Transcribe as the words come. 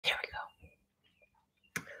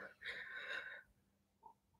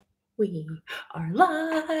We are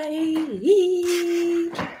live.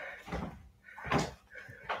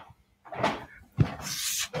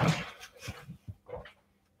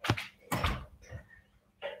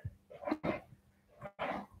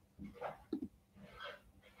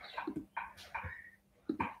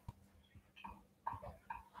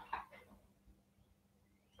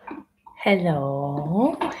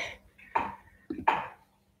 Hello.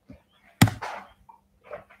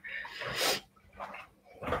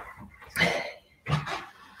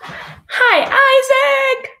 Hi,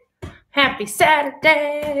 Isaac. Happy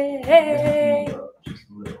Saturday.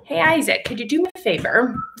 Hey, Isaac, could you do me a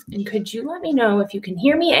favor? And could you let me know if you can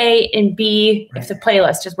hear me, A, and B, if the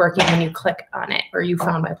playlist is working when you click on it, or you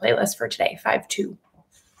found my playlist for today, 5-2.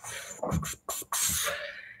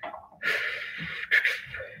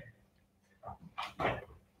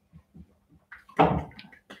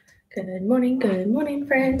 Good morning,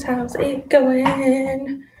 friends. How's it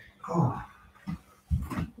going? Oh.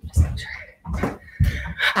 Just make sure.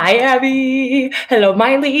 Hi, Abby. Hello,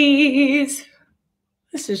 Miley's.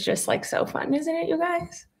 This is just like so fun, isn't it, you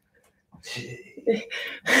guys?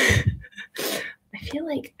 I feel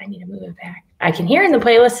like I need to move it back. I can hear in the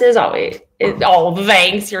playlist as always. Oh,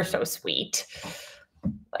 thanks. You're so sweet.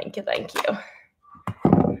 Thank you.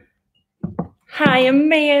 Hi,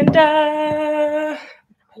 Amanda.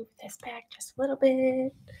 Move this back just a little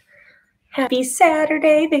bit. Happy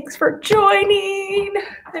Saturday. Thanks for joining.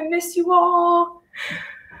 I miss you all.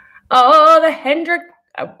 Oh, the Hendrick.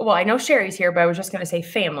 Well, I know Sherry's here, but I was just going to say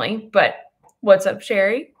family. But what's up,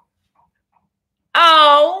 Sherry?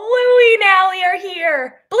 Oh, Louie and Allie are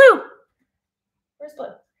here. Blue. Where's Blue?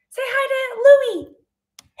 Say hi to Louie.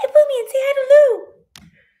 Hey, Blue, and say hi to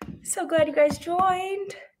Lou. So glad you guys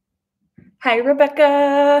joined. Hi,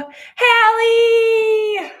 Rebecca.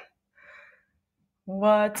 Hallie.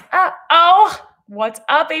 What's up? Oh, what's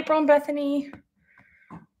up, April and Bethany?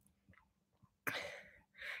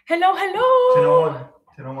 Hello.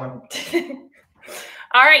 10:01.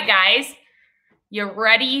 All right, guys. You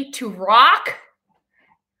ready to rock?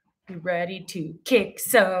 You ready to kick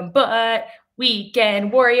some butt?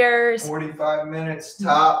 Weekend warriors. 45 minutes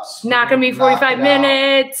tops. Not going to be 45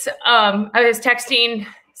 minutes. I was texting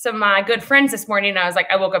some of my good friends this morning, and I was like,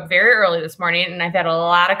 I woke up very early this morning, and I've had a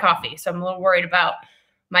lot of coffee, so I'm a little worried about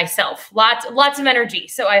myself. Lots of energy.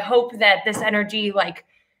 So I hope that this energy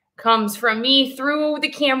comes from me through the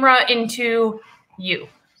camera into you,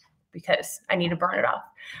 because I need to burn it off.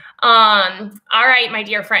 All right, my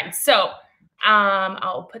dear friends. So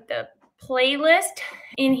I'll put the playlist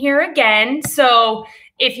in here again. So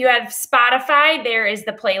if you have Spotify, there is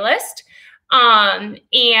the playlist.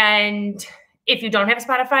 And if you don't have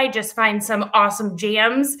Spotify, just find some awesome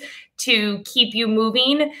jams to keep you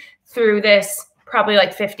moving through this probably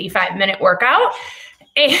 55-minute workout.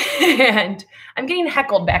 And I'm getting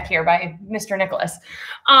heckled back here by Mr. Nicholas.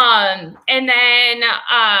 And then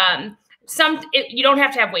you don't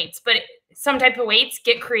have to have weights, but some type of weights,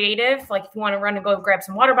 get creative. Like if you want to run and go grab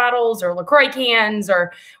some water bottles or LaCroix cans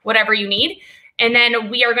or whatever you need. And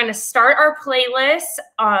then we are going to start our playlist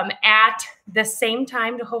at the same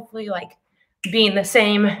time to hopefully be in the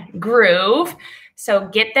same groove. So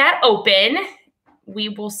get that open. We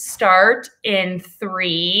will start in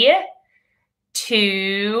 3,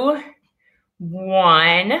 2,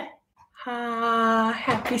 1.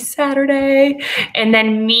 Happy Saturday. And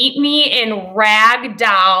then meet me in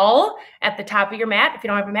Ragdoll at the top of your mat. If you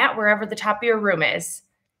don't have a mat, wherever the top of your room is.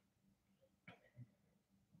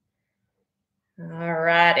 All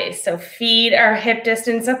righty. So feet are hip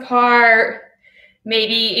distance apart,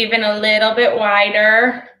 maybe even a little bit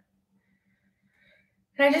wider.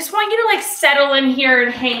 And I just want you to settle in here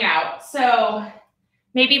and hang out. So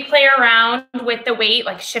maybe play around with the weight,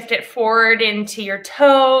 shift it forward into your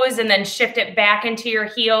toes and then shift it back into your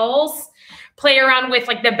heels. Play around with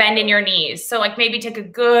the bend in your knees. So maybe take a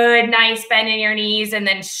good, nice bend in your knees and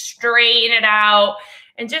then straighten it out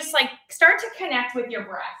and just start to connect with your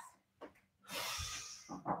breath.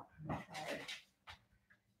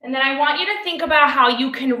 And then I want you to think about how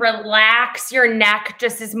you can relax your neck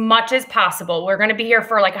just as much as possible. We're going to be here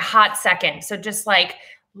for a hot second. So just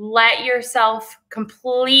let yourself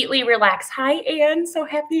completely relax. Hi, Anne. So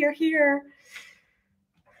happy you're here.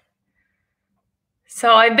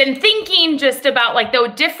 So I've been thinking just about the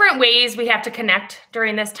different ways we have to connect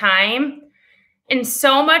during this time. And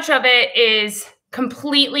so much of it is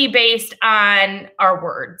completely based on our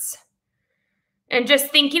words. And just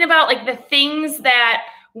thinking about the things that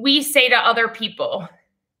we say to other people.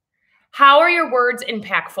 How are your words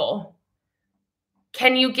impactful?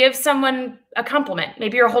 Can you give someone a compliment?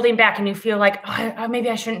 Maybe you're holding back and you feel maybe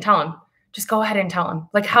I shouldn't tell him. Just go ahead and tell them.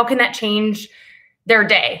 Like, how can that change their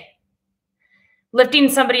day? Lifting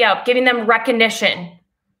somebody up, giving them recognition,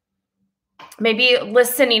 maybe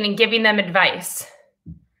listening and giving them advice.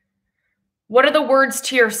 What are the words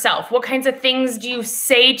to yourself? What kinds of things do you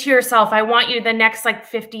say to yourself? I want you the next like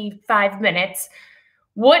 55 minutes.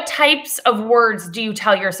 What types of words do you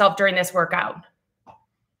tell yourself during this workout?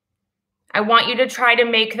 I want you to try to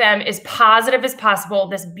make them as positive as possible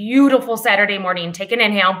this beautiful Saturday morning. Take an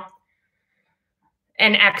inhale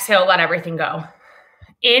and exhale, let everything go.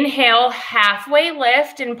 Inhale, halfway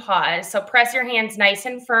lift and pause. So press your hands nice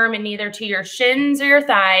and firm and either to your shins or your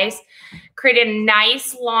thighs. Create a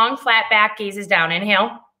nice long flat back, gazes down.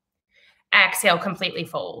 Inhale. Exhale, completely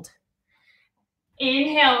fold.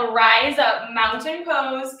 Inhale, rise up, mountain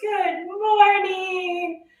pose. Good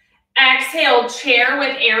morning. Exhale, chair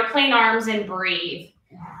with airplane arms and breathe.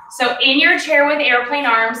 So in your chair with airplane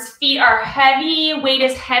arms, feet are heavy, weight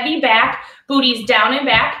is heavy back, booty's down and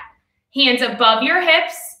back. Hands above your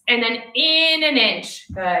hips, and then in an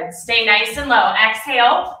inch. Good. Stay nice and low.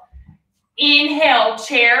 Exhale. Inhale,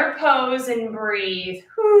 chair pose, and breathe.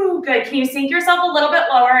 Whew, good. Can you sink yourself a little bit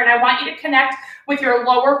lower? And I want you to connect with your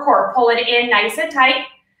lower core. Pull it in nice and tight.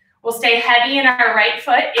 We'll stay heavy in our right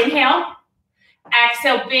foot. Inhale.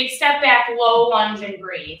 Exhale, big step back, low lunge, and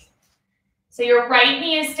breathe. So your right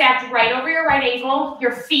knee is stacked right over your right ankle.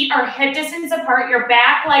 Your feet are hip distance apart. Your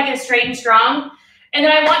back leg is straight and strong. And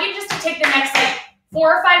then I want you just to take the next like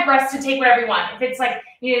 4 or 5 breaths to take whatever you want. If it's like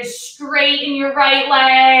you need to straighten your right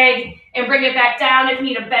leg and bring it back down. If you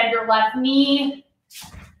need to bend your left knee.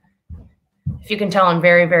 If you can tell, I'm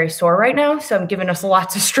very, very sore right now. So I'm giving us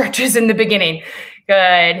lots of stretches in the beginning.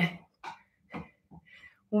 Good.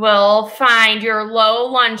 We'll find your low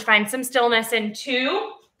lunge. Find some stillness in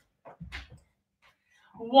 2,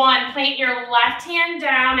 1. Plant your left hand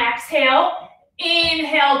down. Exhale.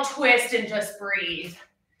 Inhale, twist, and just breathe.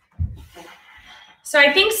 So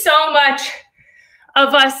I think so much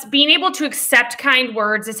of us being able to accept kind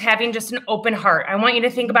words is having just an open heart. I want you to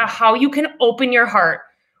think about how you can open your heart.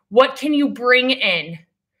 What can you bring in?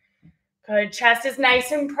 Good. Chest is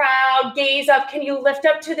nice and proud. Gaze up. Can you lift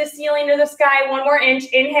up to the ceiling or the sky? 1 more inch.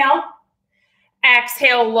 Inhale.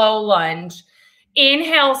 Exhale, low lunge.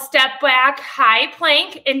 Inhale, step back, high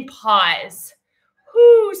plank, and pause.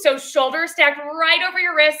 Whew. So shoulders stacked right over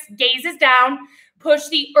your wrists, gaze is down, push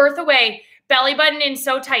the earth away, belly button in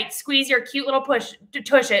so tight, squeeze your cute little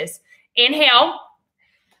tushes. Inhale,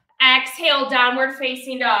 exhale, downward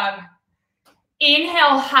facing dog.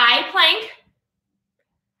 Inhale, high plank.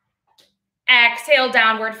 Exhale,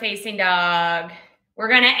 downward facing dog. We're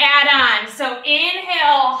going to add on. So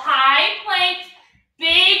inhale, high plank,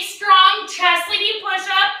 big, strong chest leading push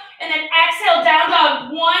up. And then exhale, down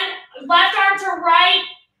dog. 1 left arm to right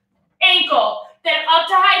ankle. Then up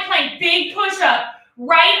to high plank, big push up.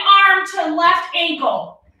 Right arm to left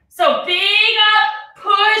ankle. So big up,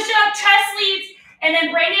 push up, chest leads, and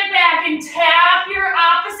then bring it back and tap your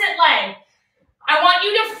opposite leg. I want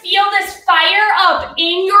you to feel this fire up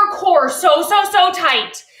in your core so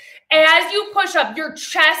tight. As you push up, your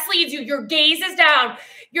chest leads you, your gaze is down,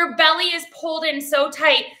 your belly is pulled in so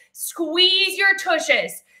tight. Squeeze your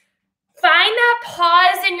tushes. Find that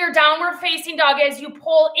pause in your downward facing dog as you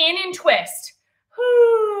pull in and twist.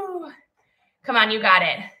 Whew. Come on, you got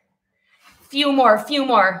it. Few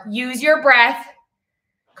more. Use your breath.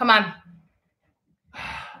 Come on.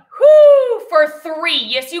 Whew. For 3.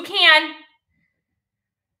 Yes, you can.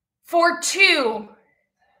 For 2.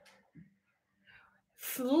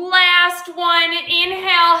 Last one.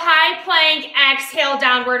 Inhale, high plank. Exhale,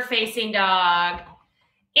 downward facing dog.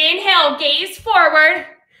 Inhale, gaze forward.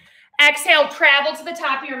 Exhale, travel to the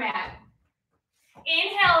top of your mat.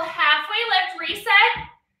 Inhale, halfway lift, reset.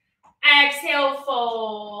 Exhale,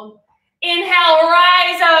 fold. Inhale,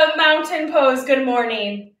 rise up, mountain pose. Good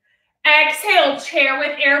morning. Exhale, chair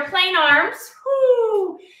with airplane arms.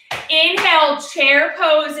 Woo. Inhale, chair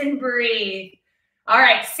pose and breathe. All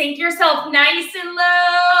right, sink yourself nice and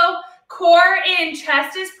low. Core in,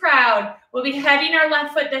 chest is proud. We'll be heavy in our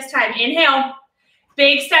left foot this time. Inhale.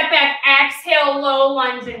 Big step back, exhale, low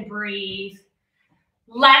lunge and breathe.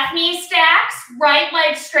 Left knee stacks, right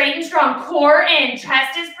leg straight and strong. Core in,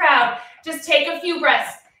 chest is proud. Just take a few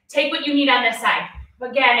breaths. Take what you need on this side.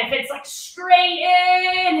 Again, if it's like straight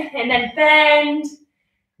in and then bend,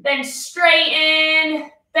 then straighten,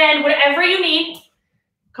 bend, whatever you need.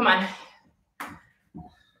 Come on.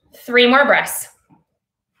 3 more breaths.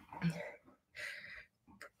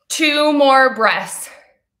 2 more breaths.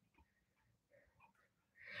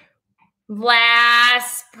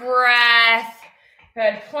 Last breath.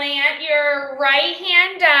 Good. Plant your right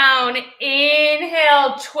hand down. down.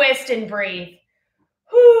 Inhale, twist and breathe.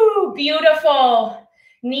 Whoo, beautiful.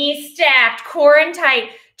 Knees stacked, core in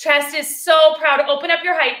tight. Chest is so proud. Open up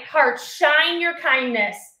your heart. Shine your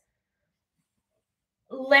kindness.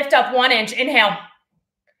 Lift up 1 inch. Inhale.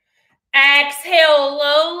 Exhale,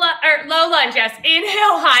 low lunge. Yes.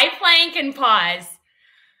 Inhale, high plank and pause.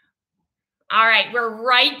 All right, we're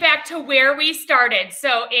right back to where we started.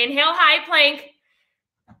 So inhale, high plank.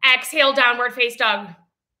 Exhale, downward face dog.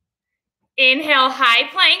 Inhale, high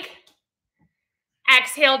plank.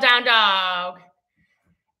 Exhale, down dog.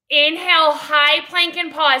 Inhale, high plank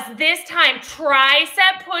and pause. This time,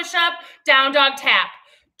 tricep push-up, down dog tap.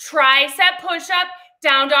 Tricep push-up,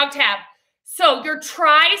 down dog tap. So your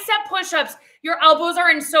tricep push-ups, your elbows are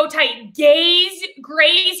in so tight.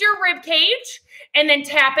 Graze your rib cage, and then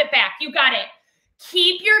tap it back. You got it.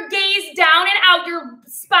 Keep your gaze down and out. Your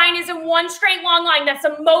spine is in one straight long line. That's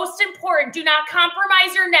the most important. Do not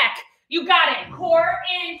compromise your neck. You got it. Core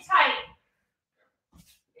in tight.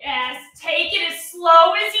 Yes, take it as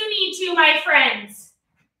slow as you need to, my friends.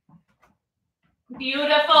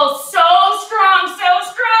 Beautiful. So strong, so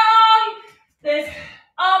strong. This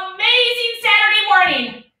amazing Saturday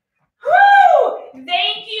morning. Woo!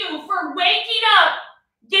 Thank you for waking up,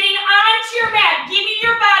 getting onto your mat, giving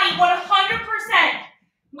your body 100%.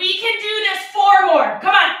 We can do this 4 more.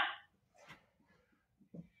 Come on.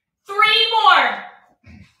 3 more.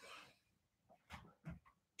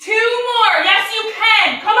 2 more. Yes, you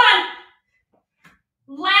can. Come on.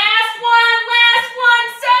 Last one.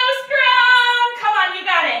 So strong. Come on, you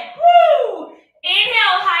got it. Woo!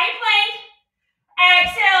 Inhale, high plank.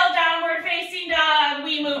 Exhale, downward facing dog.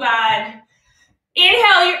 We move on.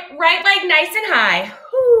 Inhale, your right leg nice and high.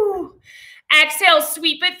 Woo. Exhale,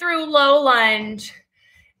 sweep it through, low lunge.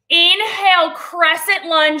 Inhale, crescent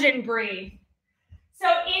lunge and breathe. So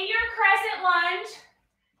in your crescent lunge,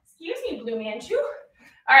 excuse me, Blue Manchu.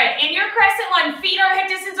 All right, in your crescent lunge, feet are hip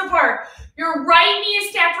distance apart. Your right knee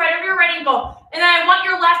is stacked right over your right ankle. And then I want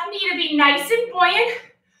your left knee to be nice and buoyant.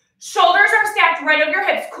 Shoulders are stacked right over your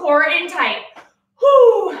hips, core in tight.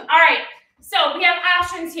 Whew. All right, so we have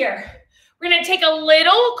options here. We're gonna take a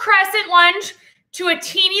little crescent lunge to a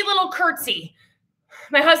teeny little curtsy.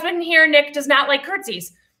 My husband here, Nick, does not like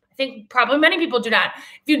curtsies. I think probably many people do not.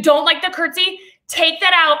 If you don't like the curtsy, take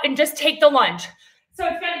that out and just take the lunge. So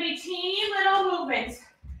it's gonna be teeny little movements.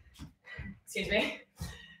 Excuse me.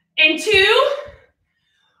 In 2,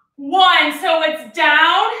 1. So it's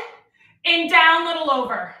down and down, little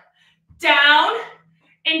over. Down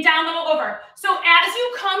and down, little over. So as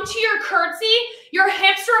you come to your curtsy, your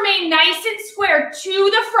hips remain nice and square to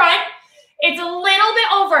the front. It's a little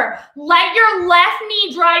bit over. Let your left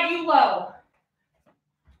knee drive you low.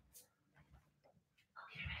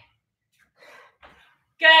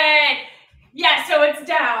 Good. Yeah, so it's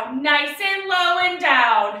down. Nice and low and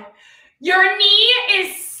down. Your knee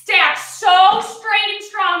is stacked so straight and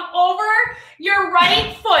strong over your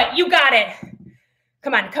right foot. You got it.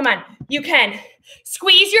 Come on, come on. You can.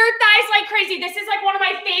 Squeeze your thighs like crazy. This is like one of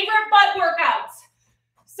my favorite butt workouts.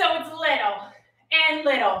 So it's little and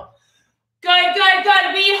little. Good, good,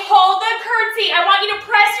 good. We hold the curtsy. I want you to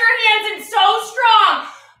press your hands in so strong.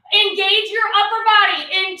 Engage your upper body.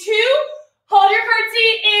 In 2, hold your curtsy.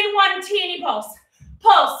 In 1, teeny pulse.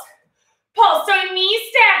 Pulse. Pulse. So knees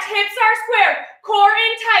stacked, hips are square, core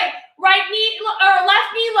in tight, right knee or left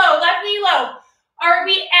knee low, left knee low. All right,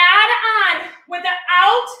 we add on with the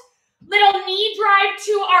out little knee drive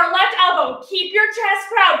to our left elbow. Keep your chest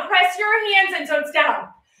proud. Press your hands in so it's down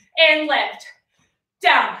and lift.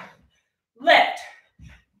 Down, lift,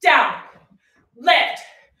 down, lift,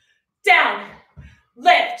 down,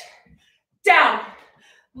 lift, down,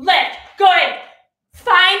 lift. Good.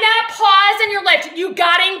 Find that pause in your lift. You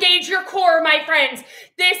gotta engage your core, my friends.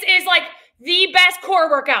 This is like the best core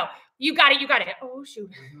workout. You got it, you got it. Oh, shoot.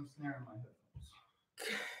 There's no snare in my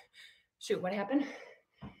headphones. Shoot, what happened?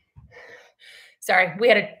 Sorry, we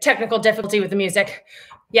had a technical difficulty with the music.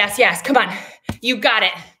 Yes, yes, come on. You got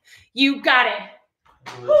it. You got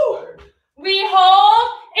it. Woo. We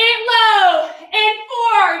hold it low. And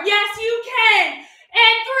 4, yes, you can.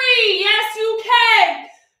 And 3, yes, you can.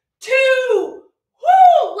 2,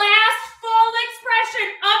 woo, last full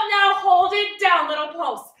expression. Up now, hold it down. Little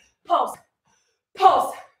pulse, pulse,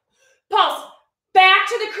 pulse, pulse. Back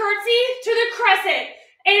to the curtsy, to the crescent.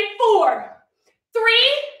 And 4, 3,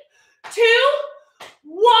 2,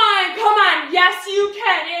 1. Come on, yes, you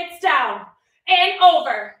can. It's down and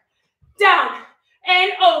over, down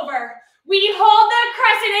and over. We hold the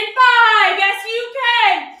crescent in 5. Yes, you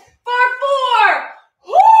can. For 4,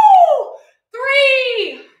 woo,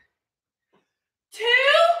 3, 2,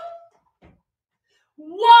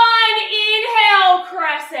 1.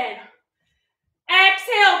 press in.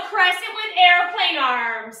 Exhale, crescent with airplane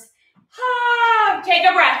arms. Take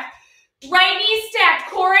a breath. Right knee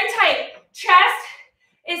stacked, core in tight. Chest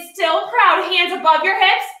is still proud. Hands above your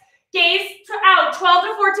hips. Gaze out 12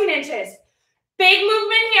 to 14 inches. Big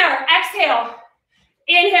movement here. Exhale.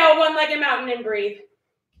 Inhale, one-legged mountain and breathe.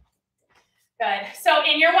 Good. So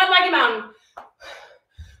in your one-legged mountain,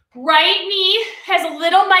 right knee has a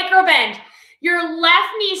little micro bend. Your left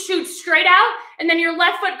knee shoots straight out, and then your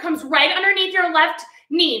left foot comes right underneath your left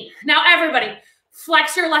knee. Now everybody,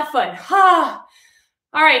 flex your left foot. All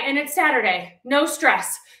right, and it's Saturday. No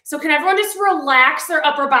stress. So can everyone just relax their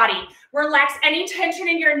upper body? Relax any tension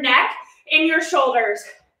in your neck, in your shoulders.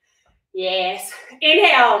 Yes.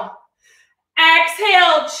 Inhale.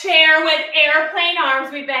 Exhale, chair with airplane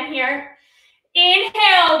arms. We've been here.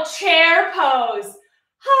 Inhale, chair pose.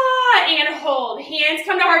 And hold. Hands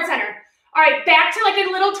come to heart center. All right, back to like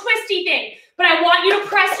a little twisty thing. But I want you to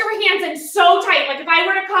press your hands in so tight. Like if I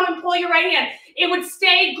were to come and pull your right hand, it would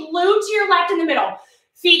stay glued to your left in the middle.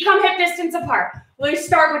 Feet come hip distance apart. We'll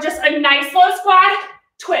start with just a nice low squat,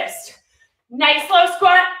 twist. Nice low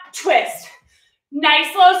squat, twist.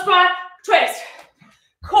 Nice low squat, twist.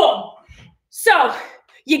 Cool. So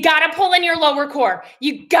you got to pull in your lower core.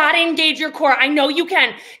 You got to engage your core. I know you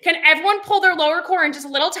can. Can everyone pull their lower core in just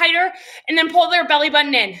a little tighter and then pull their belly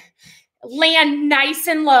button in? Land nice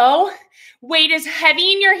and low. Weight is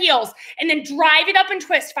heavy in your heels. And then drive it up and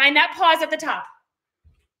twist. Find that pause at the top.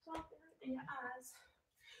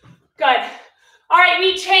 Good. All right,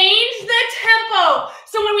 we change the tempo.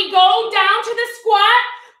 So when we go down to the squat,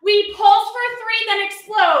 we pulse for 3, then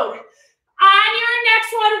explode. On your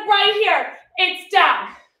next one right here, it's down.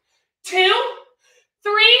 2,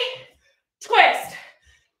 3, twist.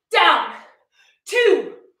 Down.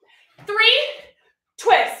 2, 3,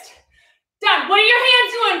 twist. Down. What are your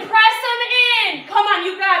hands doing? Press them in. Come on,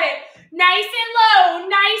 you got it. Nice and low,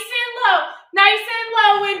 nice and low, nice and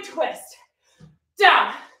low, and twist.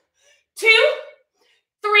 Down. 2,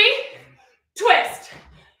 3, twist.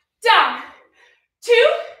 Down. 2,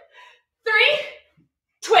 3,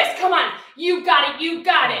 twist. Come on. You got it. You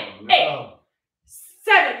got it. 8,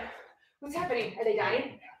 7. What's happening? Are they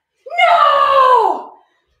dying? No!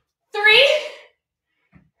 3,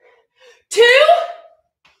 2.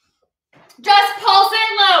 Just pulse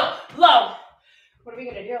it low. Low. What are we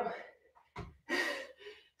going to do?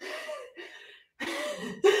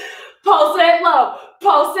 Pulse it low.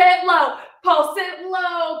 Pulse it low. Pulse it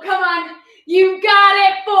low. Come on. You got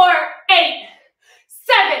it. 4, 8,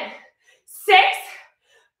 7, 6,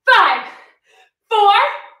 5, 4,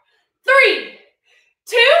 3,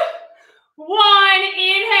 2, 1.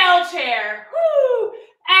 Inhale, chair. Woo.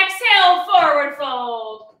 Exhale, forward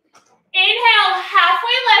fold. Inhale,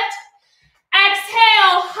 halfway lift.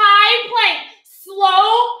 Exhale, high plank.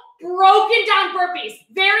 Slow, broken down burpees.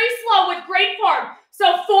 Very slow with great form. So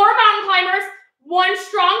 4 mountain climbers, 1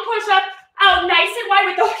 strong push-up, out nice and wide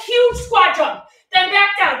with a huge squat jump. Then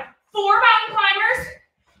back down. 4 mountain climbers,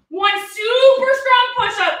 1 super strong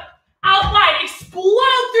push-up, out wide.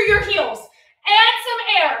 Explode through your heels. Add some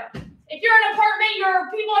air. If you're in an apartment,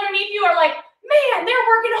 your people underneath you are like, man, they're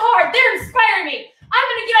working hard. They're inspiring me. I'm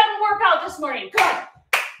going to get up and work out this morning. Good.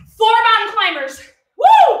 4 mountain climbers.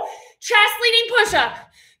 Woo! Chest leading push-up.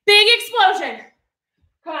 Big explosion.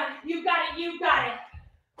 Come on. You got it. You got it.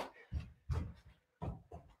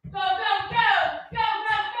 Go, go, go. Go,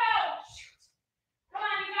 go, go. Come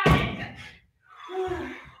on. You got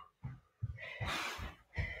it.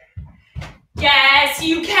 Yes,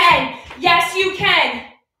 you can. Yes, you can.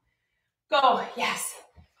 Go. Yes.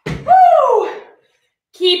 Woo!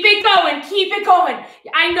 Keep it going. Keep it going.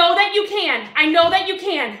 I know that you can. I know that you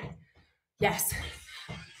can. Yes.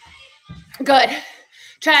 Good.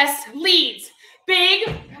 Chest leads. Big,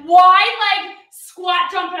 wide leg.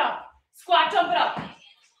 Squat, jump it up. Squat, jump it up.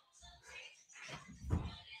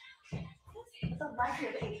 The left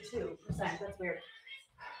here is 82%. That's weird.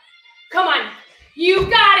 Come on. You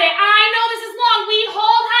got it. I know this is long. We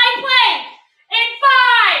hold high plank. In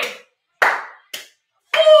 5,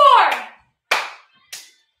 4,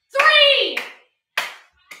 3,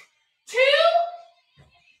 2,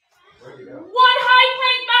 1. High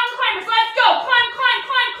plank, mountain climbers. Let's go. Climb, climb,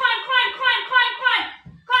 climb, climb, climb, climb, climb, climb,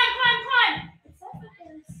 climb, climb, climb. It says that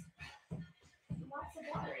there's lots of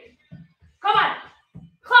watering. Come on.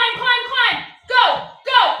 Climb, climb, climb. Go,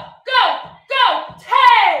 go, go, go.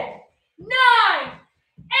 10, 9,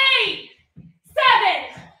 8,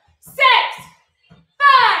 7, 6,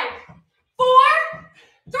 5, 4,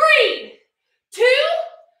 3, 2,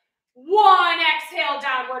 1. Exhale,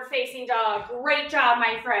 downward facing dog. Great job,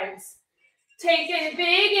 my friends. Take a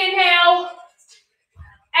big inhale.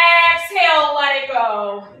 Exhale, let it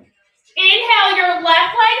go. Inhale your left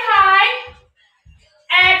leg high.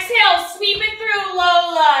 Exhale, sweep it through,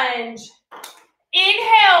 low lunge.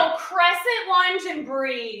 Inhale, crescent lunge and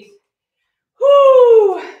breathe.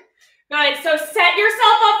 Whoo! Good, so set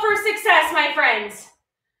yourself up for success, my friends.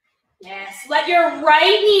 Yes, let your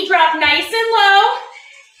right knee drop nice and low.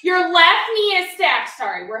 Your left knee is stacked.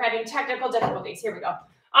 Sorry, we're having technical difficulties. Here we go.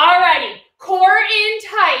 Alrighty, core in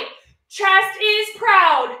tight. Chest is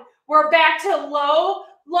proud. We're back to low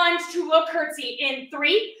lunge to a curtsy in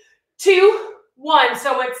 3, 2, 1.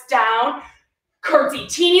 So it's down, curtsy,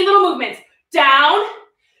 teeny little movements. Down,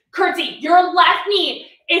 curtsy. Your left knee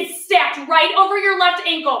is stacked right over your left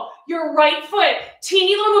ankle. Your right foot,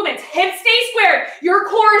 teeny little movements. Hips stay squared. Your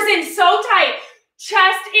core is in so tight.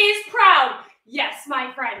 Chest is proud. Yes,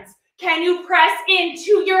 my friends. Can you press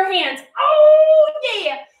into your hands? Oh,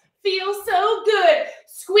 yeah. Feels so good.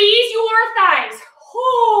 Squeeze your thighs.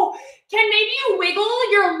 Oh, can maybe you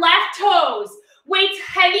wiggle your left toes? Weights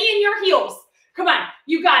heavy in your heels. Come on,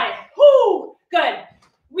 you got it. Whoo, good.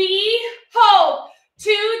 We hold to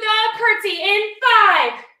the curtsy in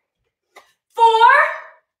 5, 4,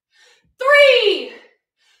 3,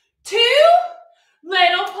 2,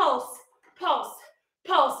 little pulse, pulse,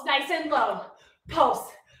 pulse, nice and low.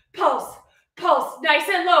 Pulse, pulse, pulse, nice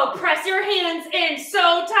and low. Press your hands in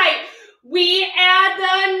so tight. We add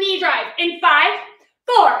the knee drive in 5,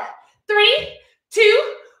 4, 3,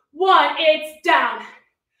 2, 1. It's down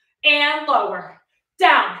and lower,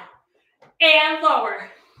 down and lower,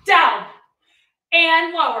 down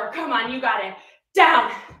and lower. Come on, you got it.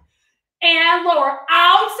 Down and lower.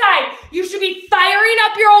 Outside, you should be firing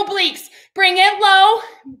up your obliques. Bring it low,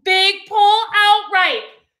 big pull out right.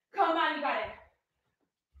 Come on, you got it.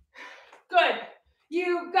 Good.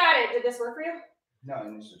 You got it. Did this work for you? No,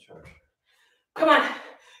 it needs to charge. Come on.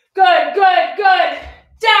 Good, good, good.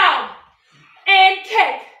 Down and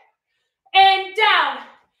kick and down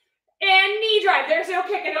and knee drive. There's no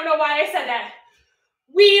kick. I don't know why I said that.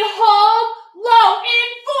 We hold low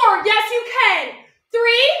in 4. Yes, you can.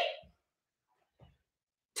 3,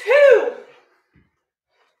 2,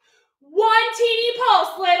 1. Teeny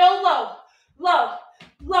pulse. Little low, low,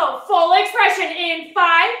 low. Full expression in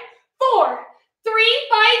 5, 4, 3.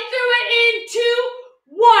 Fight through it in 2,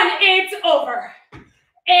 1. It's over.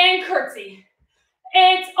 And curtsy.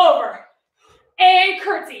 It's over. And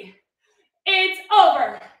curtsy. It's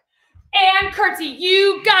over. And curtsy.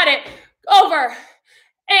 You got it. Over.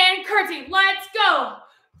 And curtsy. Let's go.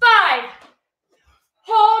 5.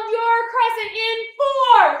 Hold your crescent in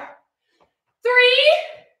 4, 3,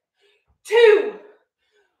 2,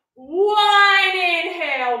 1.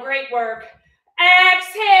 Inhale. Great work.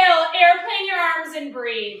 Exhale. Airplane your arms and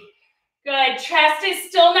breathe. Good. Chest is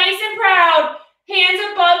still nice and proud. Hands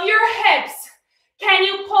above your hips. Can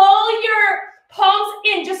you pull your palms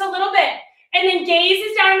in just a little bit? And then gaze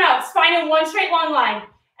is down and out. Spine in one straight long line.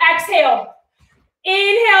 Exhale.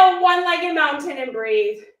 Inhale, one-legged mountain and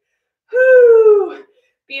breathe. Whoo.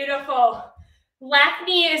 Beautiful. Left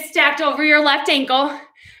knee is stacked over your left ankle.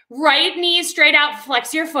 Right knee straight out.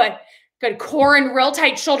 Flex your foot. Good. Core and real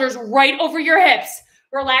tight. Shoulders right over your hips.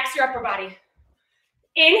 Relax your upper body.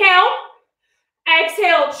 Inhale.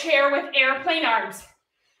 Exhale, chair with airplane arms.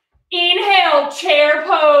 Inhale, chair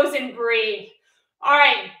pose and breathe. All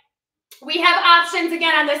right. We have options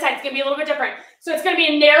again on this side. It's going to be a little bit different. So it's going to be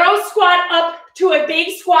a narrow squat up to a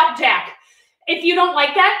big squat jack. If you don't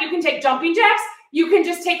like that, you can take jumping jacks. You can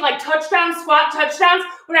just take like touchdown, squat, touchdowns,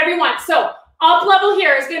 whatever you want. So up level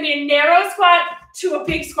here is going to be a narrow squat to a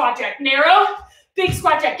big squat jack. Narrow, big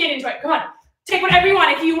squat jack. Get into it. Come on. Take whatever you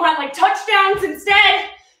want. If you want like touchdowns instead,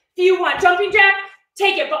 if you want jumping jack,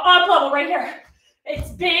 take it. But up level right here.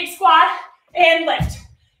 It's big squat and lift.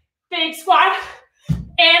 Big squat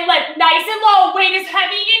and lift. Nice and low. Weight is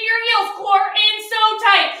heavy in your heels. Core in so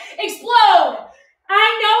tight. Explode. I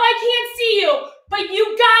know I can't see you, but you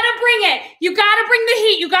gotta bring it. You gotta bring the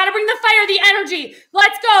heat. You gotta bring the fire, the energy.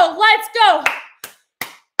 Let's go. Let's go.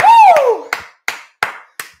 Woo!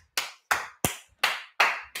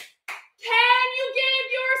 Can you give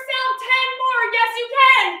yourself 10 more? Yes, you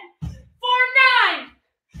can. 4, 9,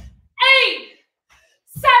 8,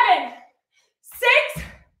 7, 6,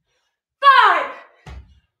 5,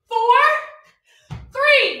 4,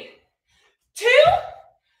 3, 2,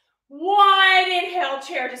 1. Inhale,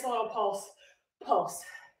 chair, just a little pulse. Pulse.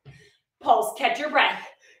 Pulse. Catch your breath.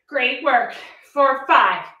 Great work. For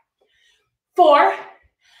 5, 4,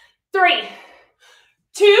 3,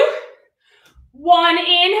 2, 1.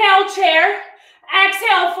 Inhale, chair.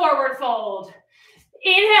 Exhale, forward fold.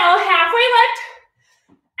 Inhale, halfway lift.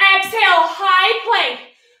 Exhale, high plank.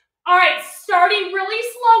 All right, starting really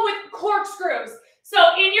slow with corkscrews. So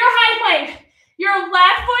in your high plank, your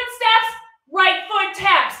left foot steps, right foot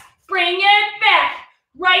taps. Bring it back.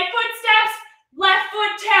 Right foot steps, left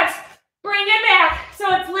foot taps. Bring it back.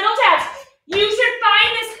 So it's little taps. You should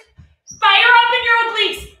find this fire up in your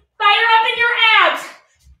obliques, fire up in your abs,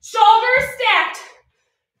 shoulders stacked.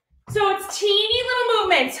 So it's teeny little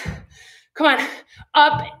movements. Come on,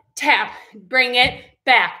 up, tap, bring it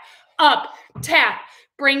back. Up, tap,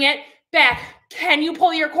 bring it back. Can you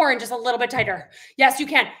pull your core in just a little bit tighter? Yes, you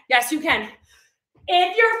can. Yes, you can.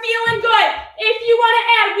 If you're feeling good, if you want to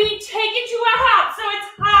add, we take it to a hop. So it's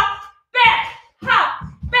hop, back, hop,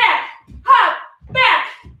 back, hop, back,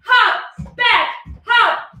 hop, back,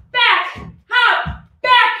 hop, back, hop,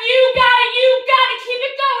 back. You got it, you got it. Keep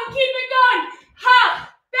it going, keep it going. Hop,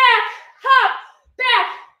 back, hop, back.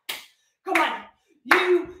 Come on,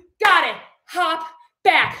 you got it. Hop,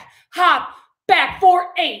 back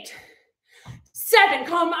for 8, 7,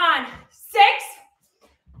 come on, 6,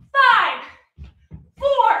 5,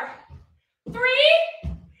 4, 3,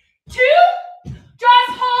 2, just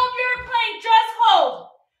hold your plank, just hold.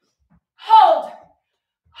 Hold,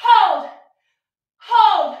 hold,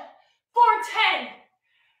 hold for 10, 9,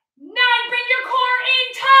 bring your core in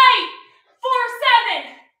tight for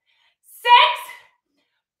 7, 6,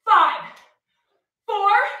 5, 4,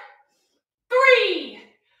 3,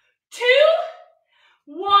 2,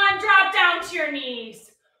 1, drop down to your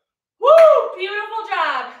knees. Woo, beautiful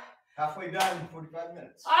job. Halfway done, 45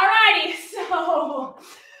 minutes. All righty, so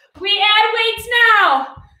we add weights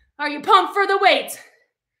now. Are you pumped for the weights?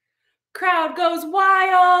 Crowd goes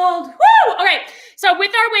wild. Woo! Okay, so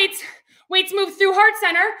with our weights move through heart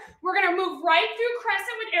center. We're gonna move right through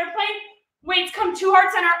crescent with airplane. Weights come to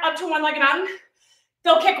heart center, up to one-legged mountain.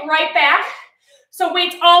 They'll kick right back. So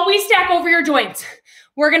weights always stack over your joints.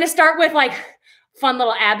 We're gonna start with like fun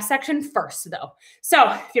little ab section first though.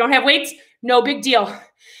 So if you don't have weights, no big deal.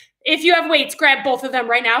 If you have weights, grab both of them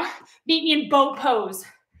right now. Meet me in boat pose.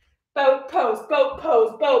 Boat pose, boat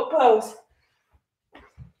pose, boat pose.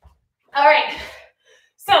 All right.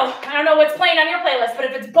 So I don't know what's playing on your playlist, but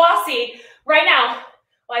if it's bossy right now,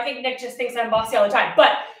 well, I think Nick just thinks I'm bossy all the time,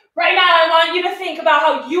 but right now I want you to think about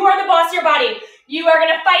how you are the boss of your body. You are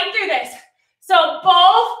gonna fight through this. So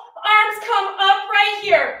both arms come up right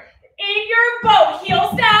here. In your boat,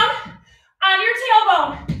 heels down on your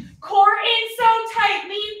tailbone. Core in so tight,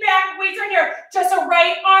 lean back, weights right here. Just a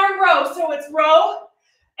right arm row. So it's row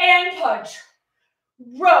and punch.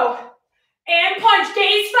 Row and punch.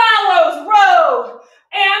 Gaze follows. Row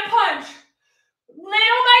and punch.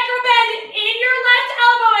 Little micro bend in your left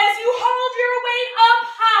elbow as you hold your weight up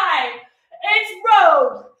high. It's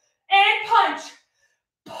row and punch.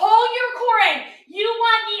 Pull your core in. You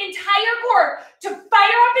want the entire core to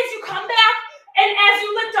fire up as you come back and as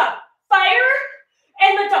you lift up. Fire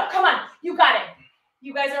and lift up. Come on. You got it.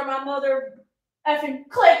 You guys are my mother effing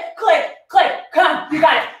click, click, click. Come on. You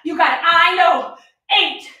got it. You got it. I know.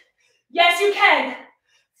 8. Yes, you can.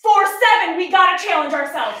 4, 7. We got to challenge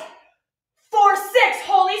ourselves. 4, 6.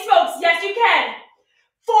 Holy smokes. Yes, you can.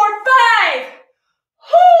 4, 5.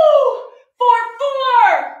 Whoo. 4,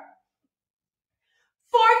 4.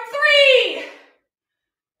 4, 3.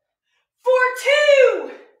 4,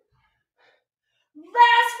 2.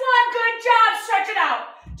 Last one. Good job. Stretch it out.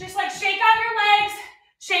 Just like shake out your legs,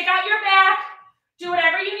 shake out your back, do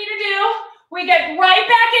whatever you need to do. We get right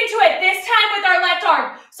back into it, this time with our left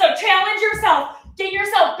arm. So challenge yourself. Get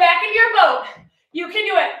yourself back into your boat. You can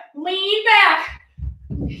do it. Lean back.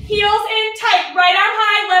 Heels in tight. Right arm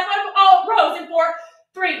high, left arm all rows in 4,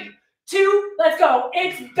 3, 2, let's go.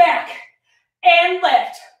 It's back and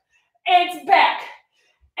lift. It's back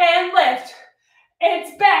and lift.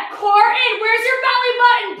 It's back. Core in. Where's your belly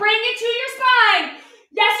button? Bring it to your spine.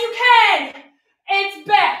 Yes, you can. It's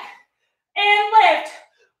back and lift.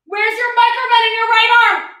 Where's your micro bend in your right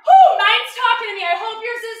arm? Whoo, mine's talking to me. I hope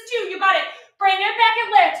yours is too. You got it. Bring it back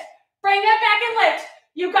and lift. Bring it back and lift.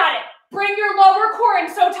 You got it. Bring your lower core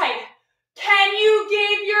in so tight. Can you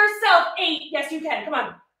give yourself 8? Yes, you can. Come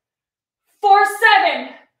on. 4,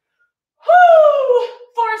 7. Whoo!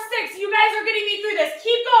 4, 6. You guys are getting me through this.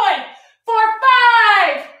 Keep going. 4,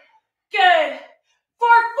 5. Good.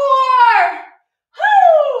 4, 4.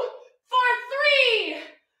 Whoo! 4, 3.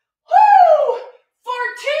 Whoo! 4,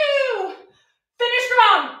 2. Finish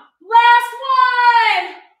strong. Last one.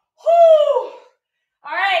 Whoo!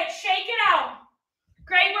 All right, shake it out.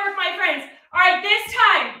 Great work, my friends. All right, this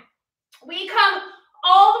time we come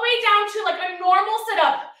all the way down to like a normal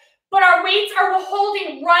sit-up, but our weights are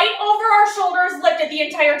holding right over our shoulders lifted the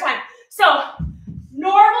entire time. So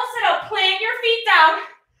normal sit-up, plant your feet down,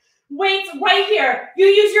 Weights right here. You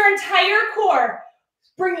use your entire core.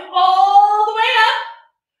 Bring it all the way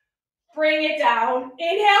up. Bring it down.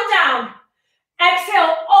 Inhale down.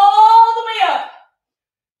 Exhale all the way up.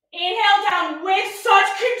 Inhale down with such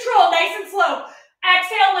control, nice and slow.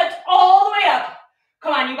 Exhale, lift all the way up.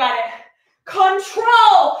 Come on, you got it.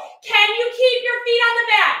 Control. Can you keep your feet on the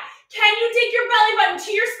mat? Can you take your belly button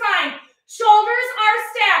to your spine? Shoulders are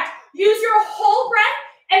stacked. Use your whole breath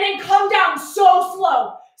and then come down so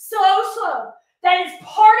slow. So slow. That is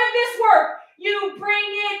part of this work. You bring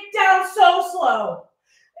it down so slow.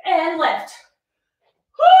 And lift.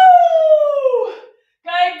 Woo!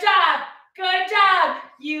 Good job. Good job.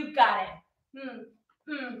 You got it.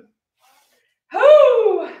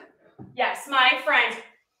 Whoo! Yes, my friend.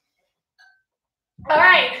 All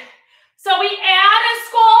right. So we add a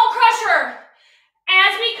skull crusher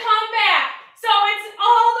as we come back. So it's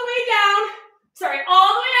all the way down. Sorry,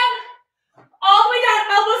 all the way up. All the way down.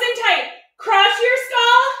 Elbows in tight. Crush your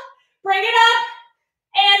skull. Bring it up.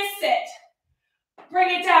 And sit.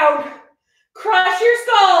 Bring it down. Crush your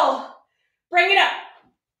skull. Bring it up.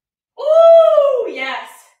 Ooh, yes.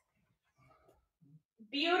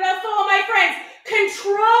 Beautiful, my friends.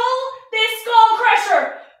 Control this skull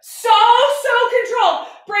crusher. So control.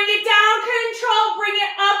 Bring it down, control. Bring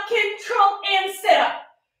it up, control, and sit up.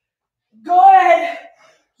 Good.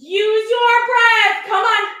 Use your breath. Come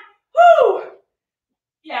on. Woo.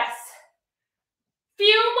 Yes.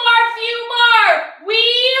 Few more. We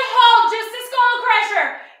hold just the skull crusher.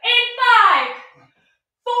 In 5,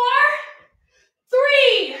 4,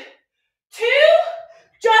 3, 2,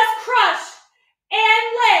 just crush and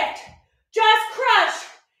lift. Just crush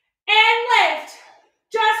and lift.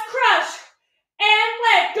 Just crush and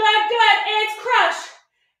lift. Good, good. It's crush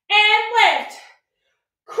and lift.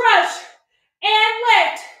 Crush and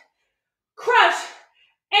lift. Crush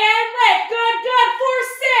and lift. Good, good. For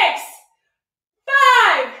 6,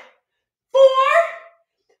 5, 4,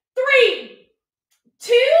 3,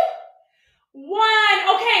 2, 1.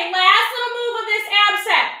 Okay, last little move of this ab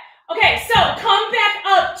set. Okay, so come back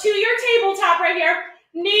up to your tabletop right here.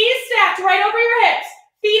 Knees stacked right over your hips.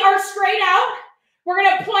 Feet are straight out. We're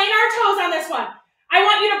going to point our toes on this one. I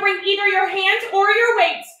want you to bring either your hands or your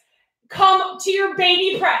weights. Come to your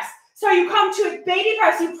baby press. So you come to a baby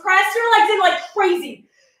press. You press your legs in like crazy.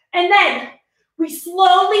 And then we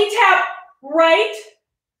slowly tap right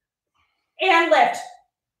and lift.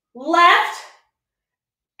 Left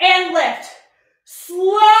and lift. Slow,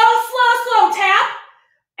 slow, slow. Tap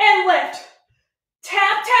and lift.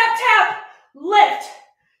 Tap, tap, tap. Lift.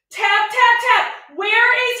 Tap, tap, tap.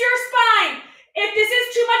 Where is your spine? If this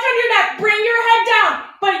is too much on your neck, bring your head down.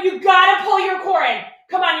 But you gotta pull your core in.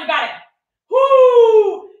 Come on, you got it.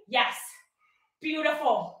 Woo! Yes.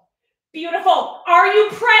 Beautiful. Beautiful. Are you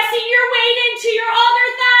pressing your weight into your other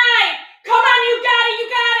thigh? Come on, you got it, you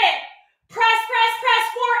got it. Press, press, press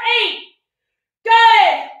for 8.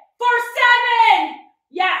 Good. For 7.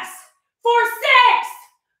 Yes. For 6.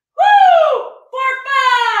 Woo! For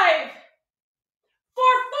 5.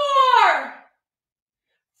 For 4.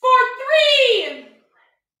 For 3.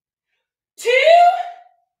 2.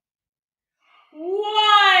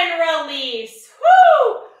 1. Release.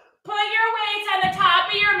 Woo! Put your weights on the top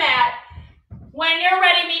of your mat. When you're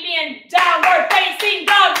ready, meet me in downward facing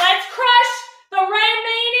dog. Let's crush the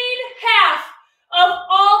remaining half of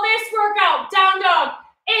all this workout. Down dog.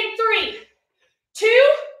 In 3,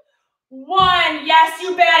 2, 1. Yes,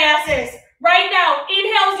 you badasses. Right now,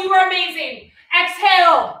 inhales, you are amazing.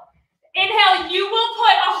 Exhale. Inhale, you will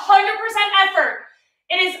put 100% effort.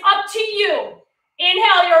 It is up to you.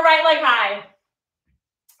 Inhale, your right leg high.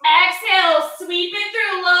 Exhale, sweep it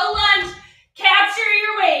through, low lunge. Capture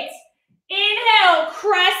your weights. Inhale,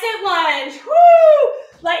 crescent lunge. Woo!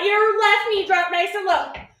 Let your left knee drop nice and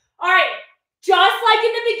low. All right, just like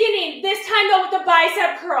in the beginning, this time though with the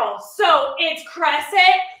bicep curl. So it's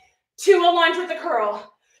crescent to a lunge with the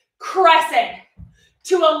curl. Crescent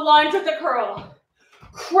to a lunge with the curl.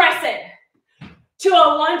 Crescent to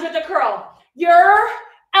a lunge with the curl. Your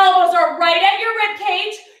elbows are right at your rib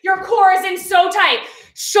cage. Your core is in so tight.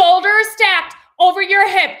 Shoulders stacked over your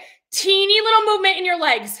hip. Teeny little movement in your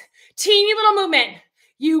legs. Teeny little movement.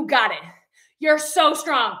 You got it. You're so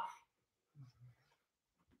strong.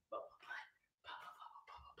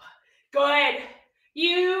 Good.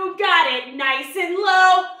 You got it. Nice and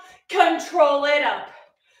low. Control it up.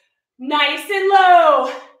 Nice and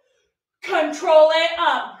low. Control it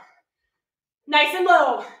up. Nice and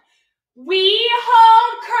low. We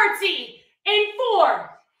hold curtsy in 4.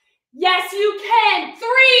 Yes, you can.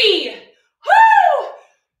 3. Woo!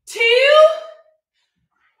 2.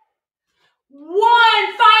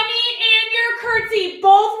 1. Find me in your curtsy,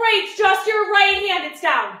 both weights, just your right hand, it's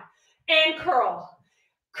down. And curl.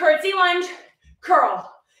 Curtsy lunge, curl.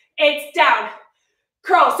 It's down.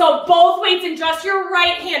 Curl. So both weights and just your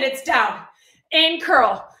right hand, it's down. And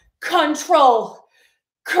curl. Control.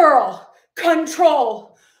 Curl.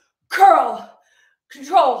 Control. Curl.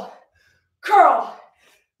 Control. Curl.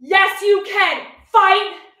 Yes, you can.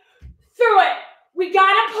 Fight through it. We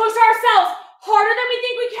gotta push ourselves harder than we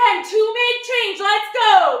think we can to make change. Let's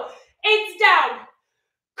go. It's down.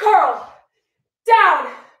 Curl. Down.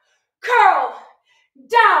 Curl.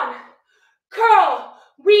 Down. Curl.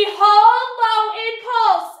 We hold low in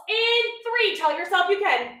pulse. In 3. Tell yourself you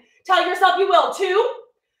can. Tell yourself you will. 2.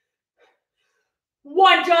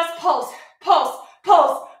 1. Just pulse. Pulse.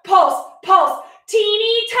 Pulse. Pulse. Pulse.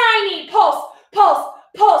 Teeny tiny pulse. Pulse.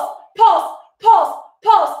 Pulse. Pulse. Pulse.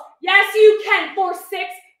 Pulse. Yes, you can. 4, 6,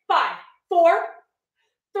 5, 4,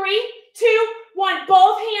 3, 2, 1.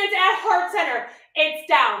 Both hands at heart center. It's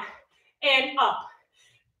down and up.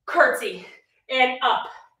 Curtsy and up.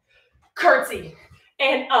 Curtsy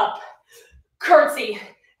and up. Curtsy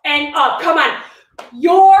and up. Come on.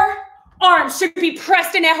 Your arms should be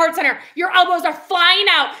pressed in at heart center. Your elbows are flying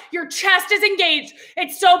out. Your chest is engaged.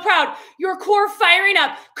 It's so proud. Your core firing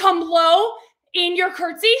up. Come low in your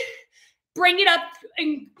curtsy. Bring it up.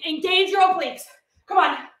 Engage your obliques. Come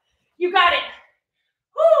on. You got it.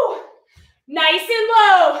 Woo. Nice and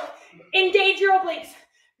low. Engage your obliques.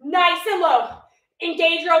 Nice and low.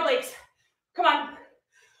 Engage your obliques. Come on.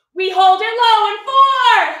 We hold it low in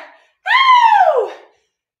 4. Woo!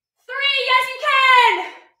 3. Yes, you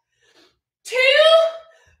can. 2.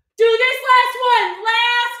 Do this last one.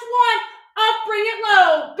 Last one. Up. Bring it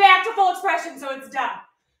low. Back to full expression so it's down.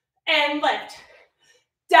 And lift.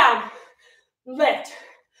 Down. Lift.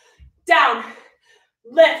 Down.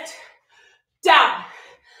 Lift. Down.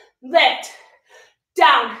 Lift.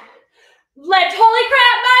 Down. Lift. Holy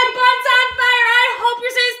crap, my butt's on fire. I hope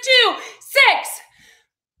yours is too. 6,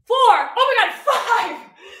 4. Oh my God,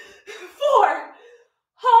 5, 4.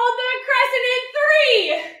 Hold the crescent in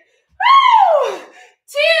 3. Woo!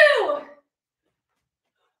 2,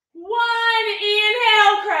 1.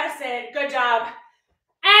 Inhale, crescent. Good job.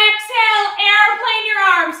 Exhale, airplane your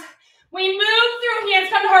arms. We move through, hands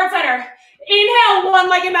come to heart center. Inhale,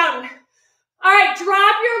 one-legged mountain. All right,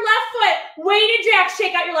 drop your left foot. Weighted jacks,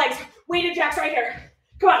 shake out your legs. Weighted jacks right here.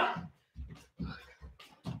 Come on.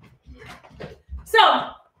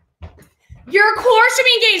 So, your core should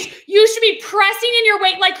be engaged. You should be pressing in your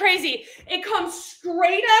weight like crazy. It comes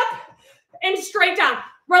straight up and straight down.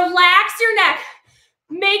 Relax your neck.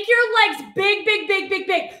 Make your legs big, big, big, big,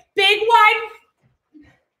 big. Big, wide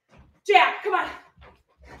jack. Come on.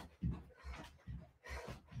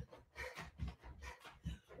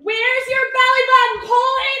 Where's your belly button?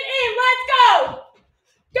 Pull it in. Let's go.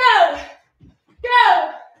 Go.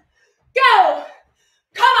 Go. Go.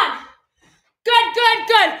 Come on. Good, good,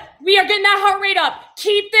 good. We are getting that heart rate up.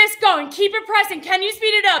 Keep this going. Keep it pressing. Can you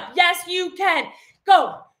speed it up? Yes, you can.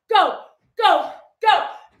 Go, go, go, go.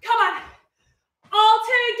 Come on. All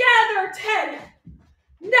together. 10,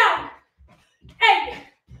 9, 8,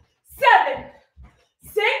 7,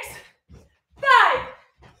 6, 5,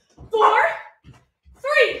 4,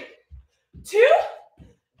 3, 2,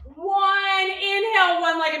 1. Inhale,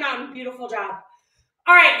 one-legged mountain. Beautiful job.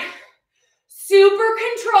 All right. Super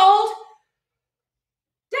controlled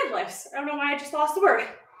deadlifts. I don't know why I just lost the word.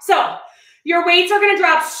 So your weights are going to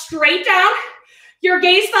drop straight down. Your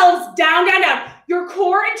gaze follows down, down, down. Your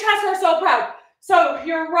core and chest are so proud. So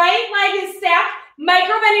your right leg is stacked,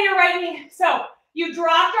 micro bending your right knee. So you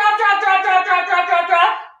drop, drop, drop, drop, drop, drop, drop, drop,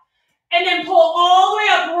 drop, and then pull all the way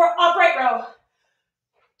up, upright row.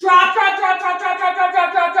 Drop, drop, drop, drop, drop, drop, drop,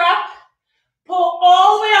 drop, drop, drop. Pull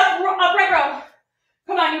all the way up, upright row.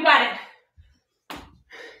 Come on, you got it.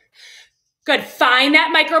 Good. Find that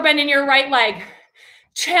micro bend in your right leg.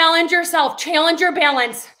 Challenge yourself. Challenge your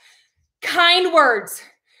balance. Kind words.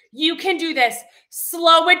 You can do this.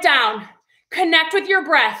 Slow it down. Connect with your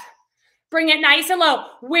breath. Bring it nice and low.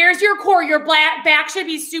 Where's your core? Your back should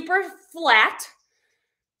be super flat.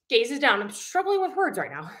 Gaze is down. I'm struggling with words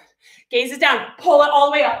right now. Gaze is down. Pull it all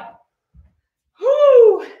the way up.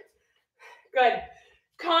 Whoo. Good.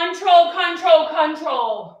 Control, control,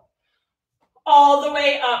 control. All the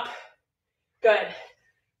way up. Good.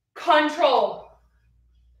 Control.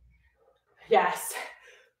 Yes.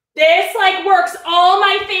 This works all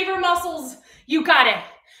my favorite muscles. You got it.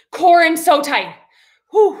 Core in so tight.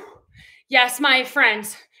 Whew. Yes, my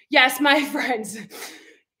friends. Yes, my friends.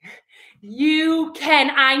 You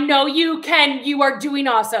can. I know you can. You are doing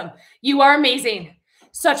awesome. You are amazing.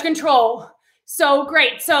 Such control. So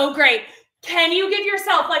great. So great. Can you give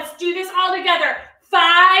yourself, let's do this all together,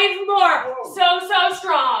 5 more. So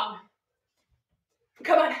strong.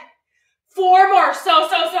 Come on. 4 more. So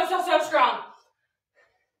strong.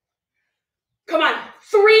 Come on.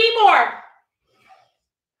 3 more.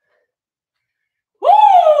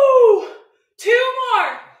 Woo! 2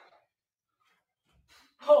 more.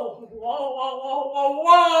 Oh,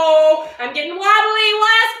 whoa. I'm getting wobbly.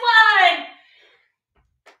 Last one.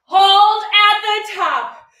 Hold at the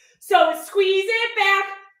top. So squeeze it back,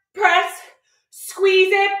 press,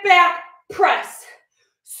 squeeze it back, press,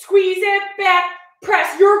 squeeze it back,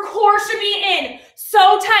 press. Your core should be in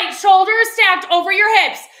so tight, shoulders stacked over your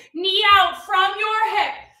hips, knee out from your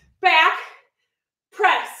hip, back,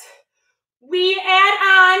 press. We add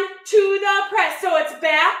on to the press. So it's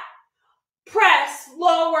back, press,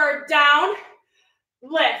 lower, down,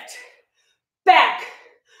 lift, back,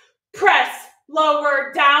 press,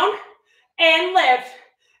 lower, down, and lift.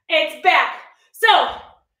 It's back. So,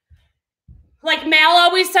 like Mal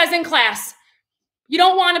always says in class, you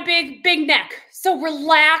don't want a big neck. So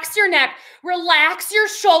relax your neck, relax your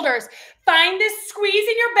shoulders. Find this squeeze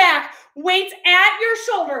in your back, weights at your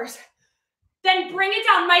shoulders. Then bring it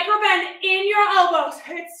down, micro bend in your elbows.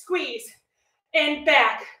 It's squeeze and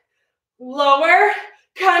back. Lower,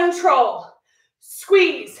 control,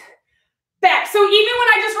 squeeze, back. So even when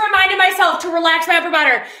I just reminded myself to relax my upper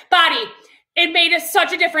body, it made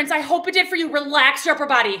such a difference. I hope it did for you. Relax your upper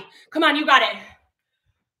body. Come on, you got it.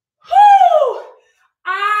 Woo!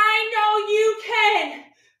 I know you can.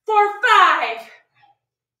 For 5.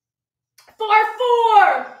 For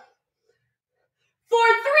 4. For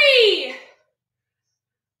 3.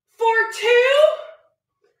 For 2.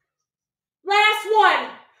 Last one.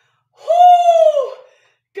 Woo!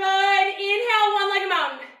 Good. Inhale, one leg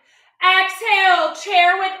mountain. Exhale,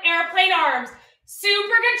 chair with airplane arms.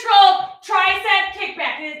 Super controlled, tricep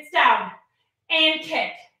kickback. It's down and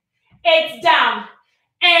kick. It's down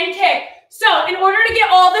and kick. So in order to get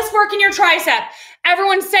all this work in your tricep,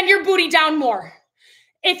 everyone send your booty down more.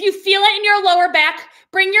 If you feel it in your lower back,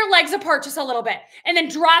 bring your legs apart just a little bit. And then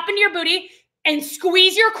drop into your booty and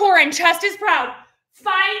squeeze your core in. Chest is proud.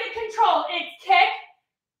 Find the control. It's kick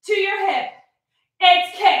to your hip.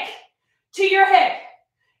 It's kick to your hip.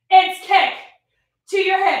 It's kick to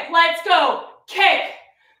your hip. Let's go. Kick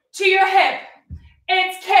to your hip.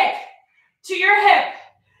 It's kick to your hip.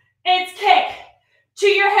 It's kick to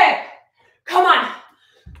your hip. Come on.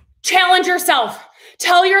 Challenge yourself.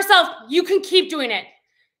 Tell yourself you can keep doing it.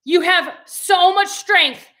 You have so much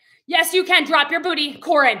strength. Yes, you can. Drop your booty,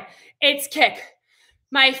 core in. It's kick.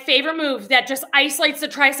 My favorite move that just isolates the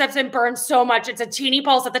triceps and burns so much. It's a teeny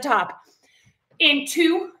pulse at the top. In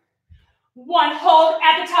 2, 1. Hold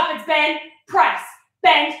at the top. It's bend, press,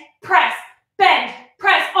 press, bend,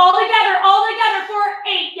 press. All together for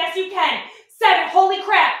 8. Yes, you can. 7. Holy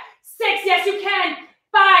crap. 6. Yes, you can.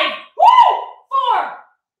 5. Woo! 4,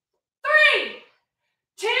 3,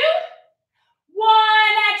 2, 1.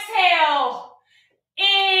 Exhale.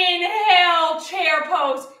 Inhale, chair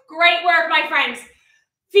pose. Great work, my friends.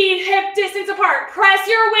 Feet hip distance apart. Press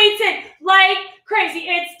your weights in like crazy.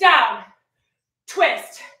 It's down,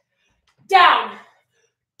 twist, down,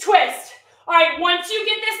 twist. All right, once you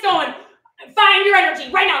get this going, find your energy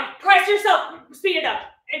right now. Press yourself, speed it up.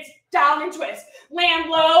 It's down and twist. Land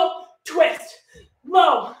low, twist,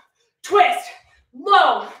 low, twist,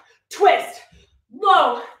 low, twist,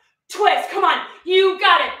 low, twist. Come on, you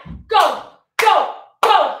got it. Go, go,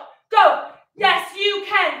 go, go. Yes, you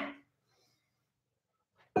can.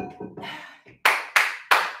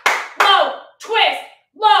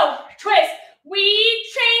 Low, twist. We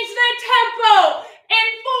change the tempo in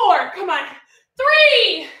 4. Come on.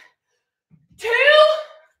 3, 2,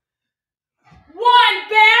 1.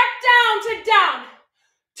 Back down to down.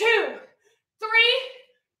 2, 3.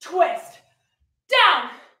 Twist. Down.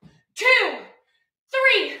 2,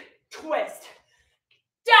 3. Twist.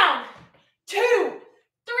 Down. 2,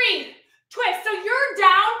 3. Twist. So your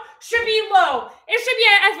down should be low. It should be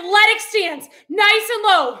an athletic stance. Nice and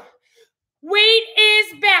low. Weight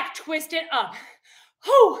is back. Twist it up.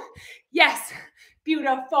 Whew. Yes.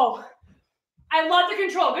 Beautiful. I love the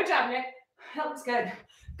control. Good job, Nick. That looks good.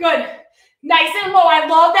 Good. Nice and low. I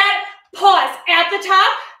love that. Pause. At the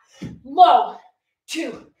top. Low.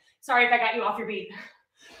 2. Sorry if I got you off your beat.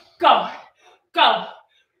 Go. Go.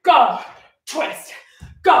 Go. Twist.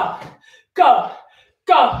 Go. Go.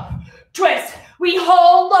 Go. Twist. We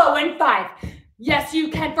hold low in 5. Yes, you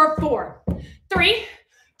can for 4. 3,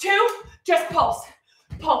 2, just pulse,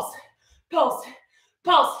 pulse, pulse,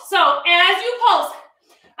 pulse. So as you pulse,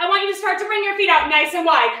 I want you to start to bring your feet out nice and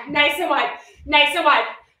wide, nice and wide, nice and wide.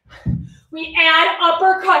 We add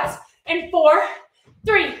uppercuts And 4,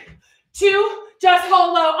 3, 2, just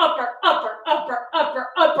hold low, upper, upper, upper, upper,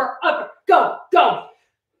 upper, upper. Go, go.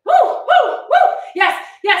 Woo, woo, woo. Yes,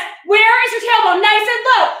 yes. Where is your tailbone? Nice and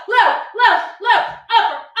low, low, low, low.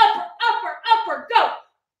 Upper, upper, upper, upper. Go,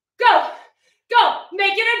 go, go.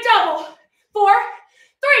 Make it a double. 4,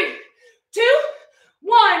 3, 2,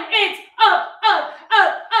 1. It's up, up,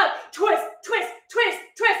 up, up. Twist, twist, twist,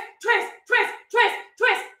 twist, twist, twist, twist,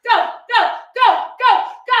 twist. Go, go, go, go,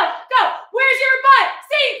 go, go. Where's your butt?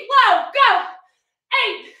 Sink low. Go.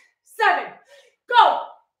 8, 7. Go,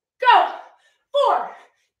 go. 4,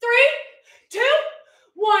 3, 2,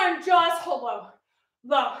 1. Just hold low,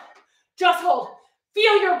 low. Just hold.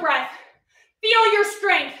 Feel your breath. Feel your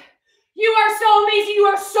strength. You are so amazing. You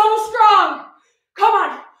are so strong. Come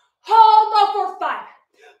on. Hold low for 5,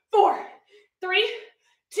 4, 3,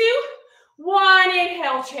 2, 1.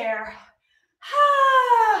 Inhale, chair.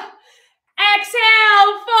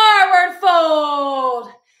 Exhale, forward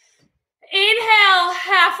fold. Inhale,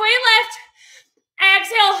 halfway lift.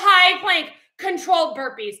 Exhale, high plank. Controlled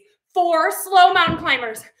burpees. 4 slow mountain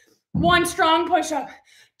climbers. 1 strong push-up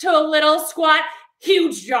to a little squat.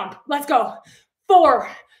 Huge jump. Let's go. 4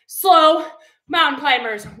 slow mountain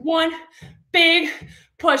climbers. 1 big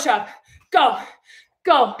push-up. Go,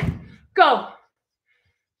 go, go.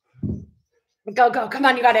 Go, go. Come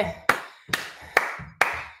on, you got it.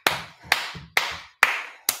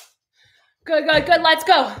 Good, good, good. Let's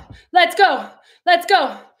go. Let's go. Let's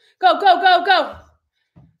go. Go, go, go, go.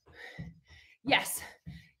 Yes.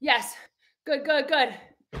 Yes. Good, good, good.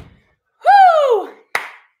 Woo!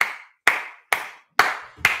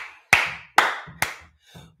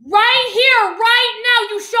 Right here, right now.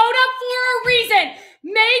 You showed up for a reason.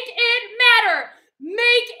 Make it matter.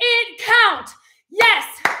 Make it count. Yes.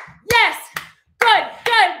 Yes. Good,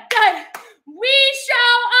 good, good. We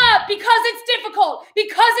show up because it's difficult,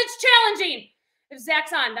 because it's challenging. If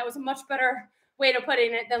Zach's on, that was a much better way to put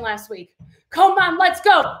in it than last week. Come on, let's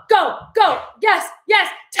go, go, go. Yes,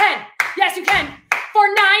 yes, 10. Yes, you can. For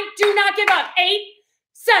 9, do not give up. 8,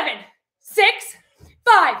 7, 6,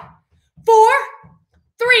 5, 4,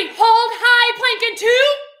 3. Hold high plank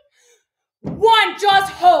in 2, 1.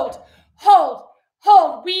 Just hold, hold,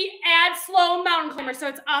 hold. We add slow mountain climber, so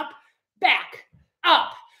it's up, back,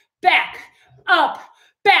 up, back, up,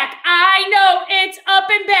 back. I know it's up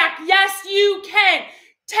and back. Yes, you can.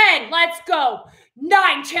 10, let's go.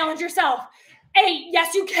 9, challenge yourself. 8,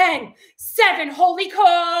 yes, you can. 7, holy co. 5,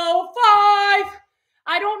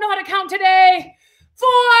 I don't know how to count today. 4,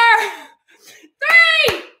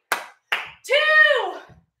 3, 2,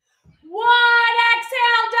 1.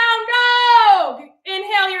 Exhale, down dog.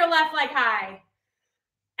 Inhale your left leg high.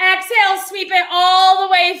 Exhale, sweep it all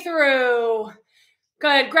the way through.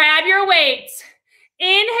 Good. Grab your weights.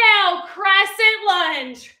 Inhale, crescent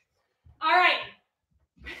lunge. All right.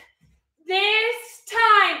 This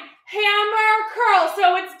time, hammer curl.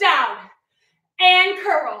 So it's down and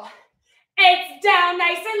curl. It's down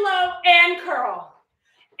nice and low and curl.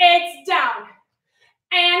 It's down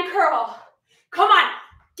and curl. Come on.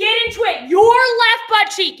 Get into it. Your left butt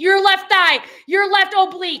cheek, your left thigh, your left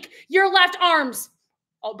oblique, your left arms.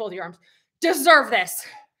 Oh, both your arms. Deserve this.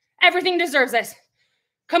 Everything deserves this.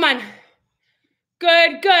 Come on.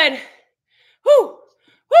 Good, good. Whoo,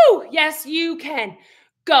 whoo. Yes, you can.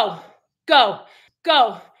 Go, go,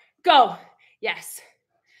 go, go. Yes.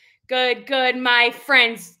 Good, good, my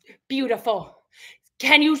friends. Beautiful.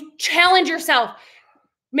 Can you challenge yourself?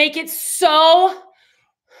 Make it so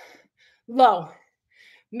low.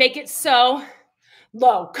 Make it so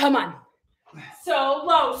low. Come on. So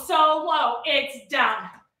low, so low. It's down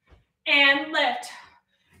and lift.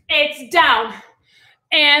 It's down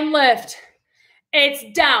and lift. It's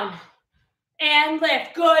down and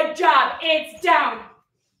lift. Good job. It's down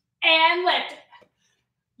and lift.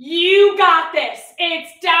 You got this.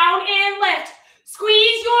 It's down and lift.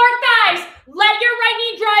 Squeeze your thighs. Let your right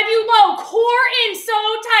knee drive you low. Core in so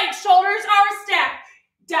tight. Shoulders are stacked.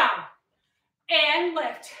 Down and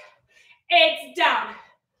lift. It's down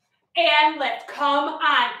and lift. Come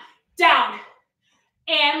on. Down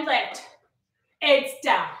and lift. It's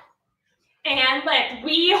down and lift.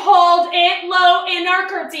 We hold it low in our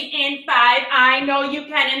curtsy. In 5, I know you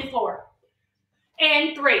can. In 4,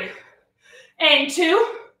 and 3, and 2,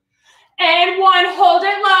 and 1. Hold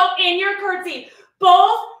it low in your curtsy.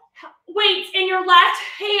 Both weights in your left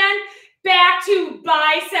hand back to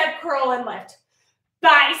bicep curl and lift.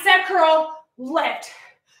 Bicep curl, lift.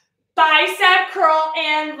 Bicep curl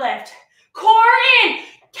and lift. Core in.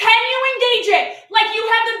 Can you engage it like you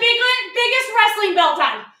have the biggest wrestling belt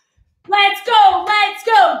on? Let's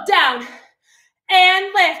go, down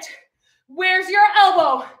and lift. Where's your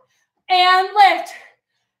elbow? and lift.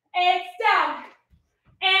 It's down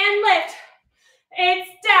and lift. It's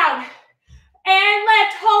down and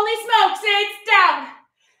lift. Holy smokes, it's down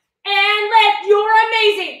and lift. You're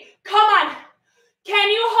amazing. Come on.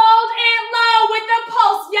 Can you hold it low with the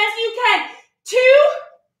pulse? Yes, you can.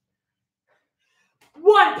 2,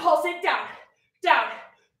 1. Pulse it down, down,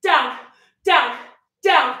 down, down,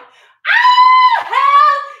 down. Ah,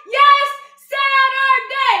 hell yes,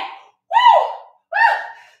 Saturday. Woo, woo,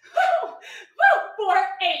 woo, woo. 4,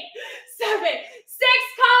 8, 7, 6.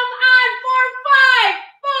 Come on for 5,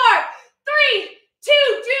 4, 3, 2.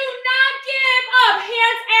 Do not give up.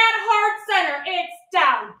 Hands at heart center. It's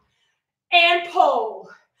down and pull.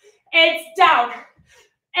 It's down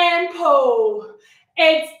and pull.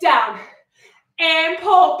 It's down and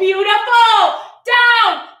pull. Beautiful.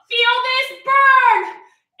 Down. Feel this burn.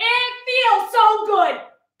 It feels so good.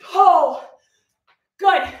 Pull.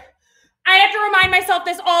 Good. I have to remind myself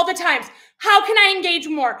this all the times. How can I engage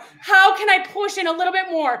more? How can I push in a little bit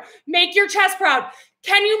more? Make your chest proud.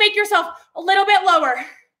 Can you make yourself a little bit lower?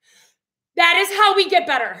 That is how we get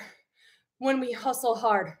better. When we hustle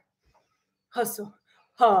hard. Hustle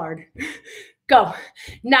hard. Go.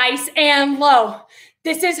 Nice and low.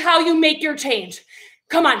 This is how you make your change.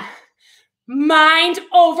 Come on. Mind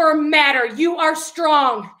over matter. You are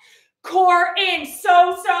strong. Core in.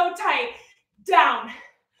 So tight. Down.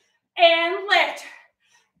 And lift.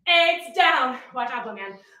 It's down. Watch out,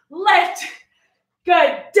 man. Lift.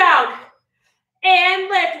 Good. Down. And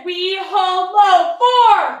lift. We hold low.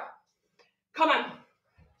 4. Come on.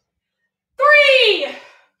 3.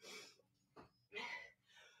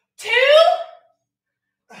 2.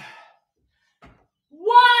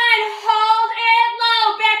 1. Hold it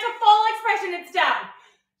low. Back to full expression. It's down.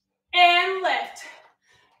 And lift.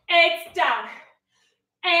 It's down.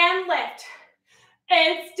 And lift.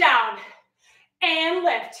 It's down. And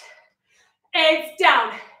lift. It's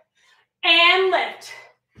down. And lift.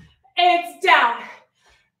 It's down.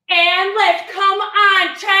 And lift. Come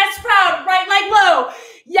on. Chest proud. Right leg low.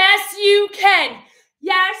 Yes, you can.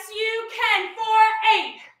 Yes, you can. 4,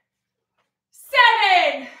 8,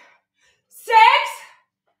 7, 6,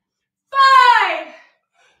 5,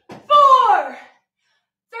 4,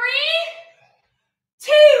 3,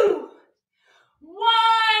 2, 1.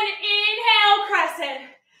 Inhale, crescent.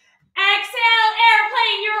 Exhale,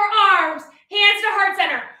 airplane your arms. Hands to heart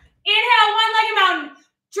center. Inhale, one-legged mountain.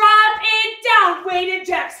 Drop it down. Weighted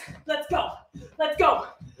jacks. Let's go. Let's go.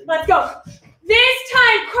 Let's go. This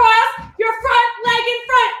time, cross your front leg in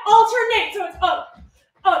front. Alternate. So it's up,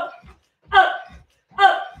 up, up,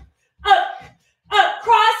 up, up, up.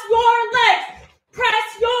 Cross your legs.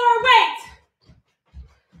 Press your weight.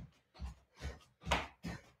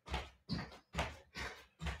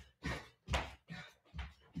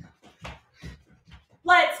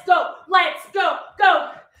 Let's go. Let's go.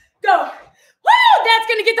 Go. Go. Woo! That's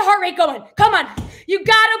going to get the heart rate going. Come on. You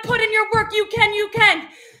got to put in your work. You can. You can.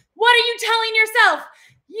 What are you telling yourself?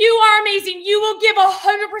 You are amazing. You will give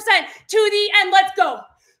 100% to the end. Let's go.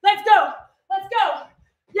 Let's go. Let's go.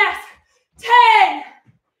 Yes. 10,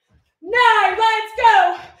 9, let's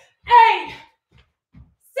go. 8,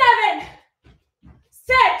 7,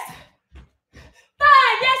 6, 5.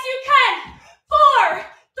 Yes, you can. 4,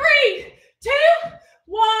 3, 2,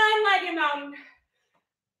 1. Legged mountain.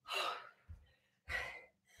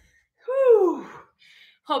 Whew.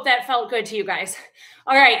 Hope that felt good to you guys.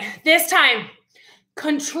 All right, this time,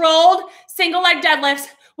 controlled single leg deadlifts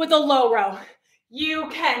with a low row. You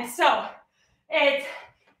can. So it's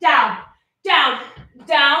down, down,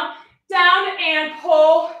 down, down, and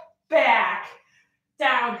pull back.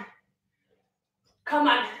 Down. Come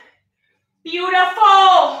on.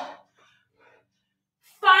 Beautiful.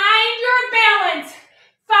 Find your balance.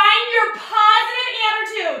 Find your positive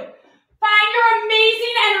attitude. Find your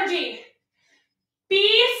amazing energy.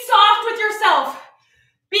 Be soft with yourself.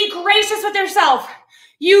 Be gracious with yourself.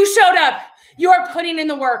 You showed up. You're putting in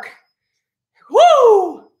the work.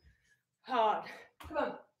 Woo! Hard. Come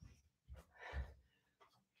on.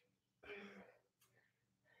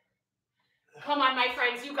 Come on, my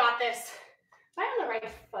friends. You got this. Am I on the right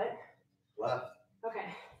foot? Left. Okay.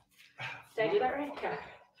 Did I do that right? Yeah.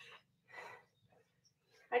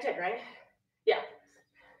 I did, right? Yeah.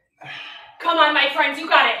 Come on, my friends. You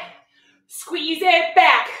got it. Squeeze it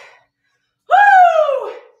back.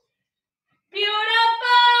 Woo!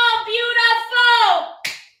 Beautiful, beautiful.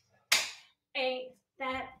 Ain't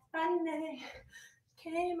that funny?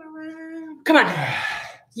 Came around. Come on.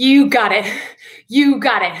 You got it. You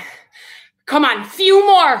got it. Come on. Few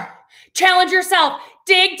more. Challenge yourself.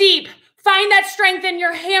 Dig deep. Find that strength in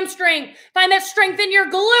your hamstring. Find that strength in your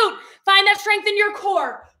glute. Find that strength in your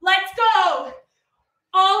core. Let's go.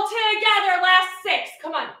 All together, last 6.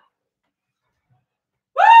 Come on.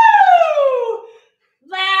 Woo!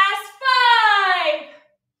 Last 5.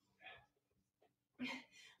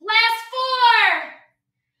 Last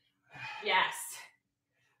 4. Yes.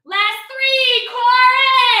 Last 3. Core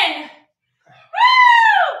in.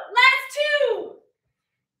 Woo! Last 2.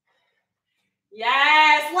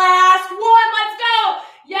 Yes. Last 1. Let's go.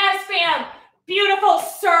 Yes, fam. Beautiful.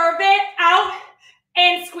 Serve it out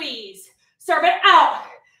and squeeze. Serve it out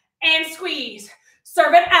and squeeze.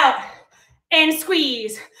 Serve it out and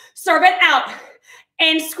squeeze. Serve it out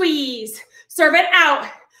and squeeze. Serve it out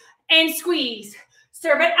and squeeze.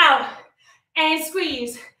 Serve it out and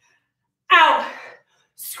squeeze. Out.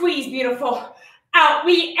 Squeeze. Beautiful. Out.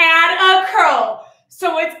 We add a curl.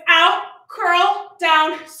 So it's out, curl,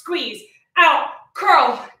 down, squeeze. Out,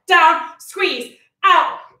 curl, down, squeeze.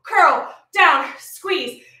 Out, curl, down,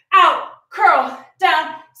 squeeze. Out, curl,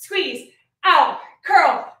 down, squeeze. Out,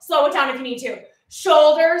 curl. Slow it down if you need to.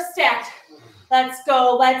 Shoulders stacked. Let's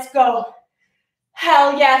go, let's go.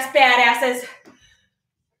 Hell yes, badasses.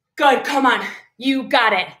 Good, come on. You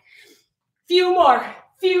got it. Few more,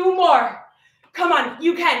 few more. Come on,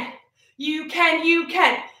 you can. You can, you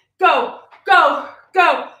can. Go, go,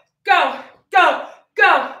 go, go, go,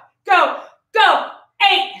 go, go, go.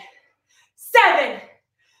 8, 7,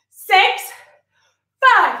 6,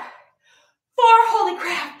 5, 4. Holy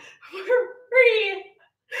crap. 3,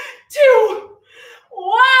 2,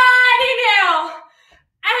 1. Inhale.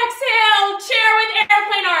 Exhale. Chair with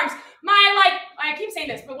airplane arms. I keep saying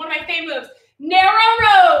this, but one of my favorite moves. Narrow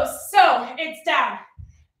rows. So it's down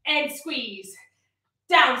and squeeze.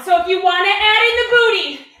 Down. So if you want to add in the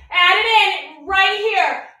booty, add it in right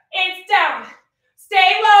here. It's down.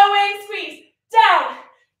 Stay low and squeeze. Down.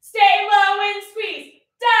 Stay low and squeeze.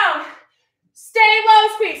 Down. Stay low,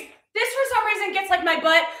 squeeze. This for some reason gets like my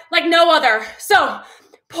butt like no other. So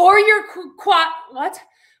pour your quad. What? Oh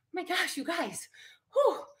my gosh, you guys.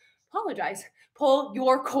 Whew. Apologize. Pull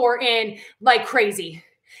your core in like crazy.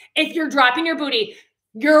 If you're dropping your booty,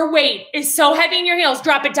 your weight is so heavy in your heels,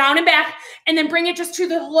 drop it down and back, and then bring it just to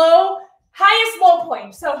the highest low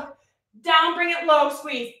point. So down, bring it low,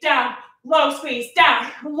 squeeze, down, low, squeeze, down,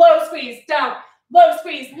 low, squeeze, down, low,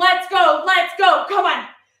 squeeze. Let's go, come on.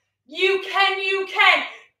 You can.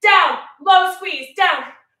 Down, low, squeeze, down,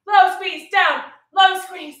 low, squeeze, down, low,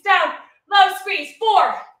 squeeze, down, low, squeeze.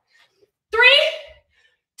 4, 3,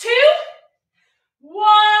 2, 1.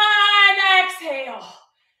 Exhale.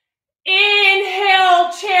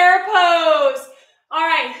 Inhale, chair pose. All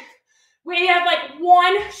right. We have like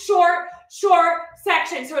one short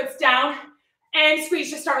section. So it's down and squeeze.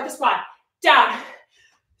 Just start with the squat. Down,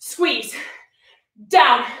 squeeze,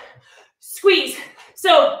 down, squeeze.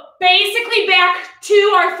 So basically back to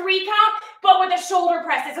our 3 count, but with a shoulder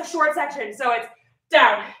press. It's a short section. So it's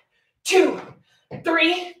down, 2,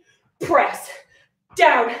 3, press,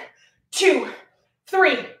 down, 2,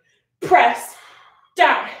 3, press,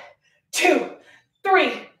 down, 2,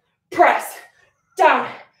 3, press, down,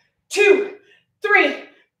 2, 3,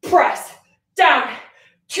 press, down,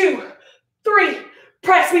 2, 3,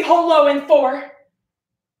 press. We hold low in 4,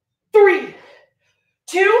 3,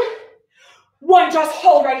 2, 1. Just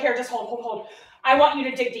hold right here. Just hold. I want you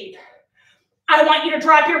to dig deep. I want you to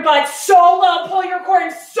drop your butt so low. Pull your core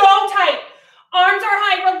in so tight. Arms are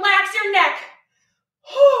high. Relax your neck.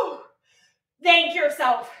 Whew. Thank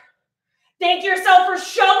yourself. Thank yourself for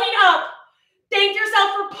showing up. Thank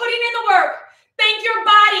yourself for putting in the work. Thank your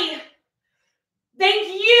body. Thank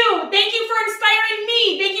you. Thank you for inspiring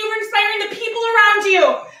me. Thank you for inspiring the people around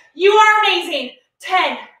you. You are amazing.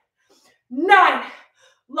 10, 9,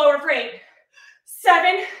 lower for 8,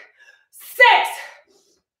 7, 6,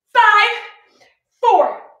 5,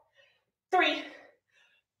 4, 3,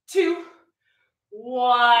 2,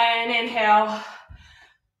 1. Inhale.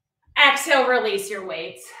 Exhale, release your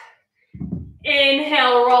weights.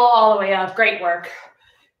 Inhale, roll all the way up. Great work.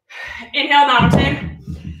 Inhale, mountain.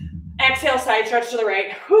 Exhale, side stretch to the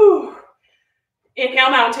right. Whew.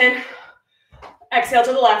 Inhale, mountain. Exhale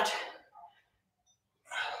to the left.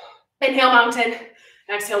 Inhale, mountain.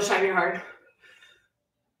 Exhale, shine your heart.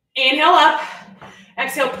 Inhale up.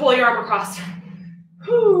 Exhale, pull your arm across.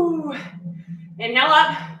 Whew. Inhale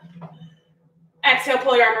up. Exhale,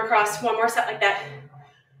 pull your arm across. One more set like that.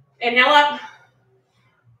 Inhale up.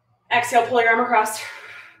 Exhale, pull your arm across.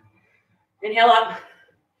 Inhale up.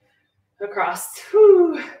 Across.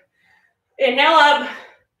 Whew. Inhale up.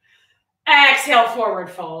 Exhale, forward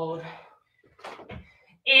fold.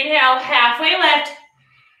 Inhale, halfway lift.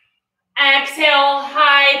 Exhale,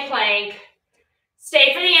 high plank.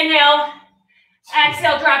 Stay for the inhale.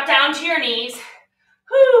 Exhale, drop down to your knees.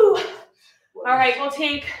 Whew. All right, we'll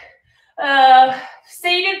take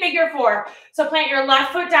seated figure 4. So plant your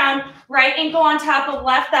left foot down, right ankle on top of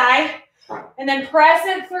left thigh, and then press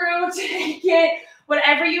it through to get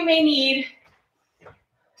whatever you may need.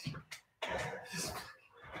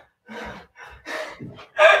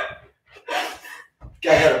 I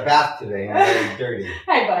got a bath today. I'm very dirty.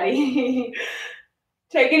 Hi, buddy.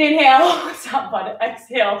 Take an inhale. Stop, bud.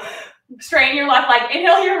 Exhale. Straighten your left leg.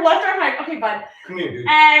 Inhale your left arm high. Okay, bud. Come here, dude.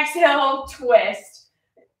 Exhale, twist.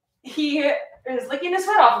 He is licking the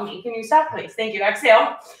sweat off of me. Can you stop, please? Thank you.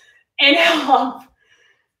 Exhale. Inhale up.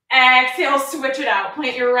 Exhale, switch it out.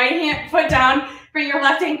 Plant your right foot down. Bring your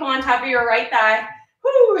left ankle on top of your right thigh.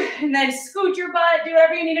 Woo. And then scoot your butt. Do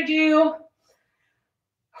whatever you need to do.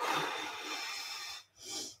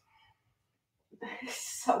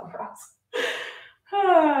 So gross.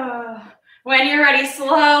 When you're ready,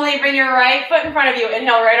 slowly bring your right foot in front of you.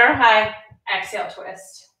 Inhale, right arm high. Exhale,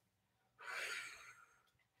 twist.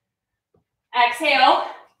 Exhale.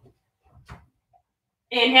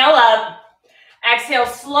 Inhale up. Exhale,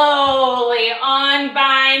 slowly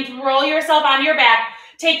unbind. Roll yourself onto your back.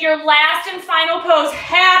 Take your last and final pose.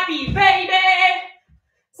 Happy baby.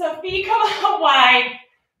 So feet come out wide.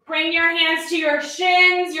 Bring your hands to your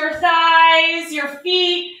shins, your thighs, your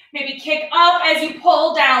feet. Maybe kick up as you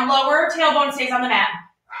pull down. Lower tailbone stays on the mat.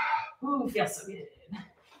 Ooh, feels so good.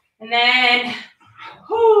 And then,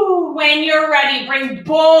 when you're ready, bring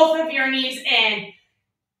both of your knees in.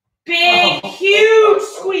 Big, huge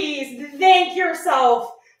squeeze. Thank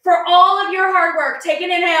yourself for all of your hard work. Take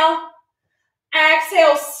an inhale.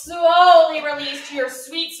 Exhale, slowly release to your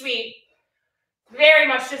sweet, sweet, very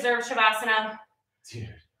much deserved Shavasana.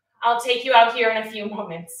 Dude. I'll take you out here in a few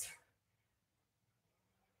moments.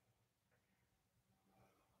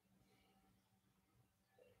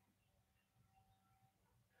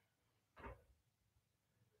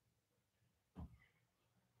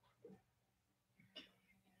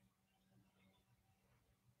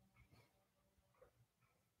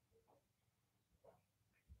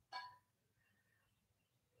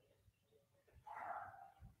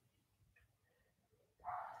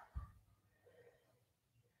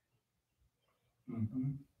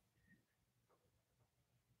 Mm-hmm.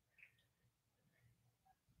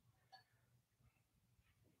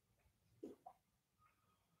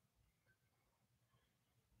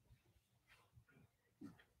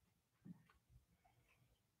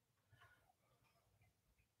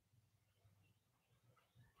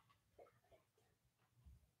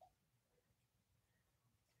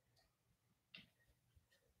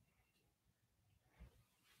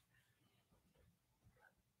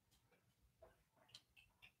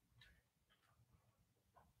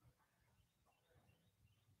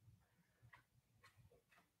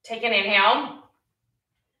 Take an inhale.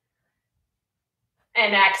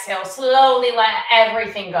 And exhale. Slowly let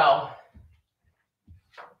everything go.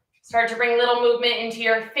 Start to bring little movement into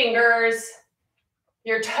your fingers,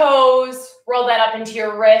 your toes. Roll that up into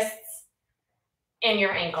your wrists and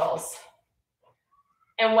your ankles.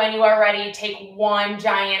 And when you are ready, take one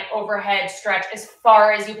giant overhead stretch as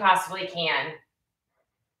far as you possibly can.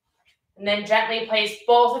 And then gently place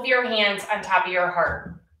both of your hands on top of your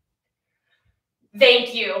heart.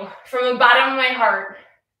 Thank you from the bottom of my heart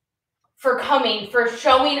for coming, for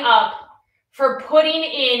showing up, for putting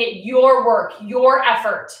in your work, your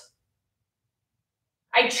effort.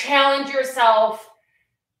 I challenge yourself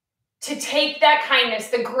to take that kindness,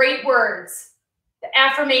 the great words, the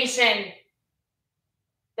affirmation,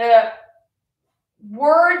 the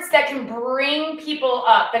words that can bring people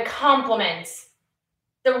up, the compliments,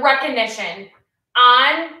 the recognition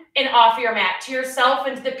on and off your mat to yourself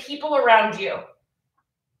and to the people around you.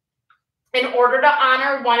 In order to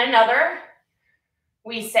honor one another,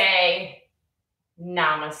 we say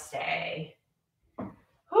namaste.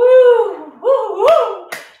 Woo, woo, woo.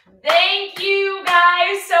 Thank you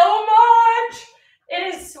guys so much.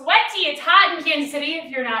 It is sweaty. It's hot in Kansas City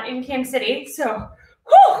if you're not in Kansas City. So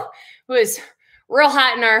it was real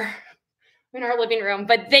hot in our living room.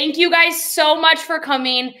 But thank you guys so much for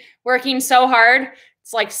coming, working so hard.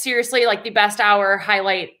 It's like seriously like the best hour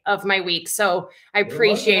highlight of my week. So I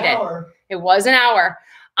appreciate it. It was an hour.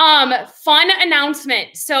 Fun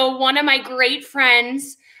announcement. So one of my great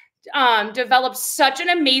friends developed such an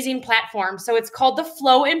amazing platform. So it's called the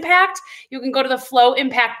Flow Impact. You can go to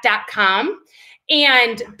theflowimpact.com.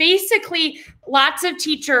 And basically lots of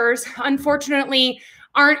teachers, unfortunately,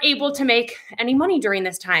 aren't able to make any money during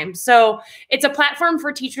this time. So it's a platform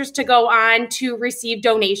for teachers to go on to receive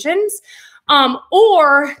donations.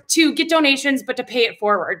 Or to get donations, but to pay it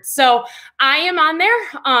forward. So I am on there,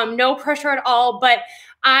 no pressure at all, but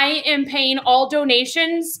I am paying all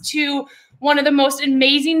donations to one of the most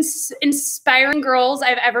amazing, inspiring girls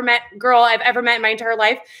I've ever met in my entire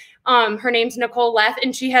life. Her name's Nicole Leth,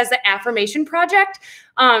 and she has the Affirmation Project.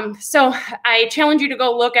 So I challenge you to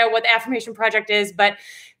go look at what the Affirmation Project is, but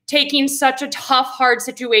taking such a tough, hard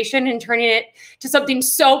situation and turning it to something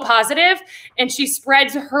so positive. And she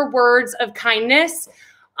spreads her words of kindness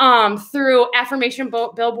through affirmation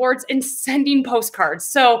billboards and sending postcards.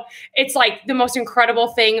 So it's like the most incredible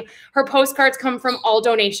thing. Her postcards come from all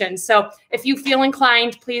donations. So if you feel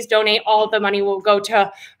inclined, please donate. All the money will go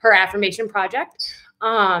to her affirmation project.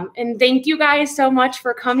 And thank you guys so much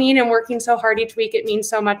for coming and working so hard each week. It means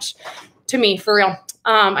so much to me, for real.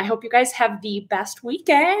 I hope you guys have the best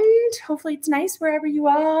weekend. Hopefully it's nice wherever you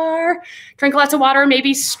are. Drink lots of water,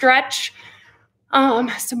 maybe stretch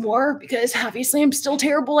some more, because obviously I'm still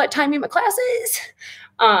terrible at timing my classes.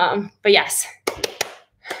 But yes,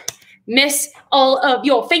 miss all of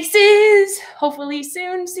your faces. Hopefully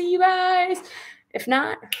soon see you guys. If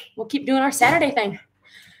not, we'll keep doing our Saturday thing.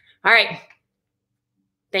 All right.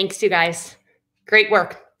 Thanks, you guys. Great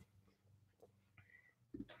work.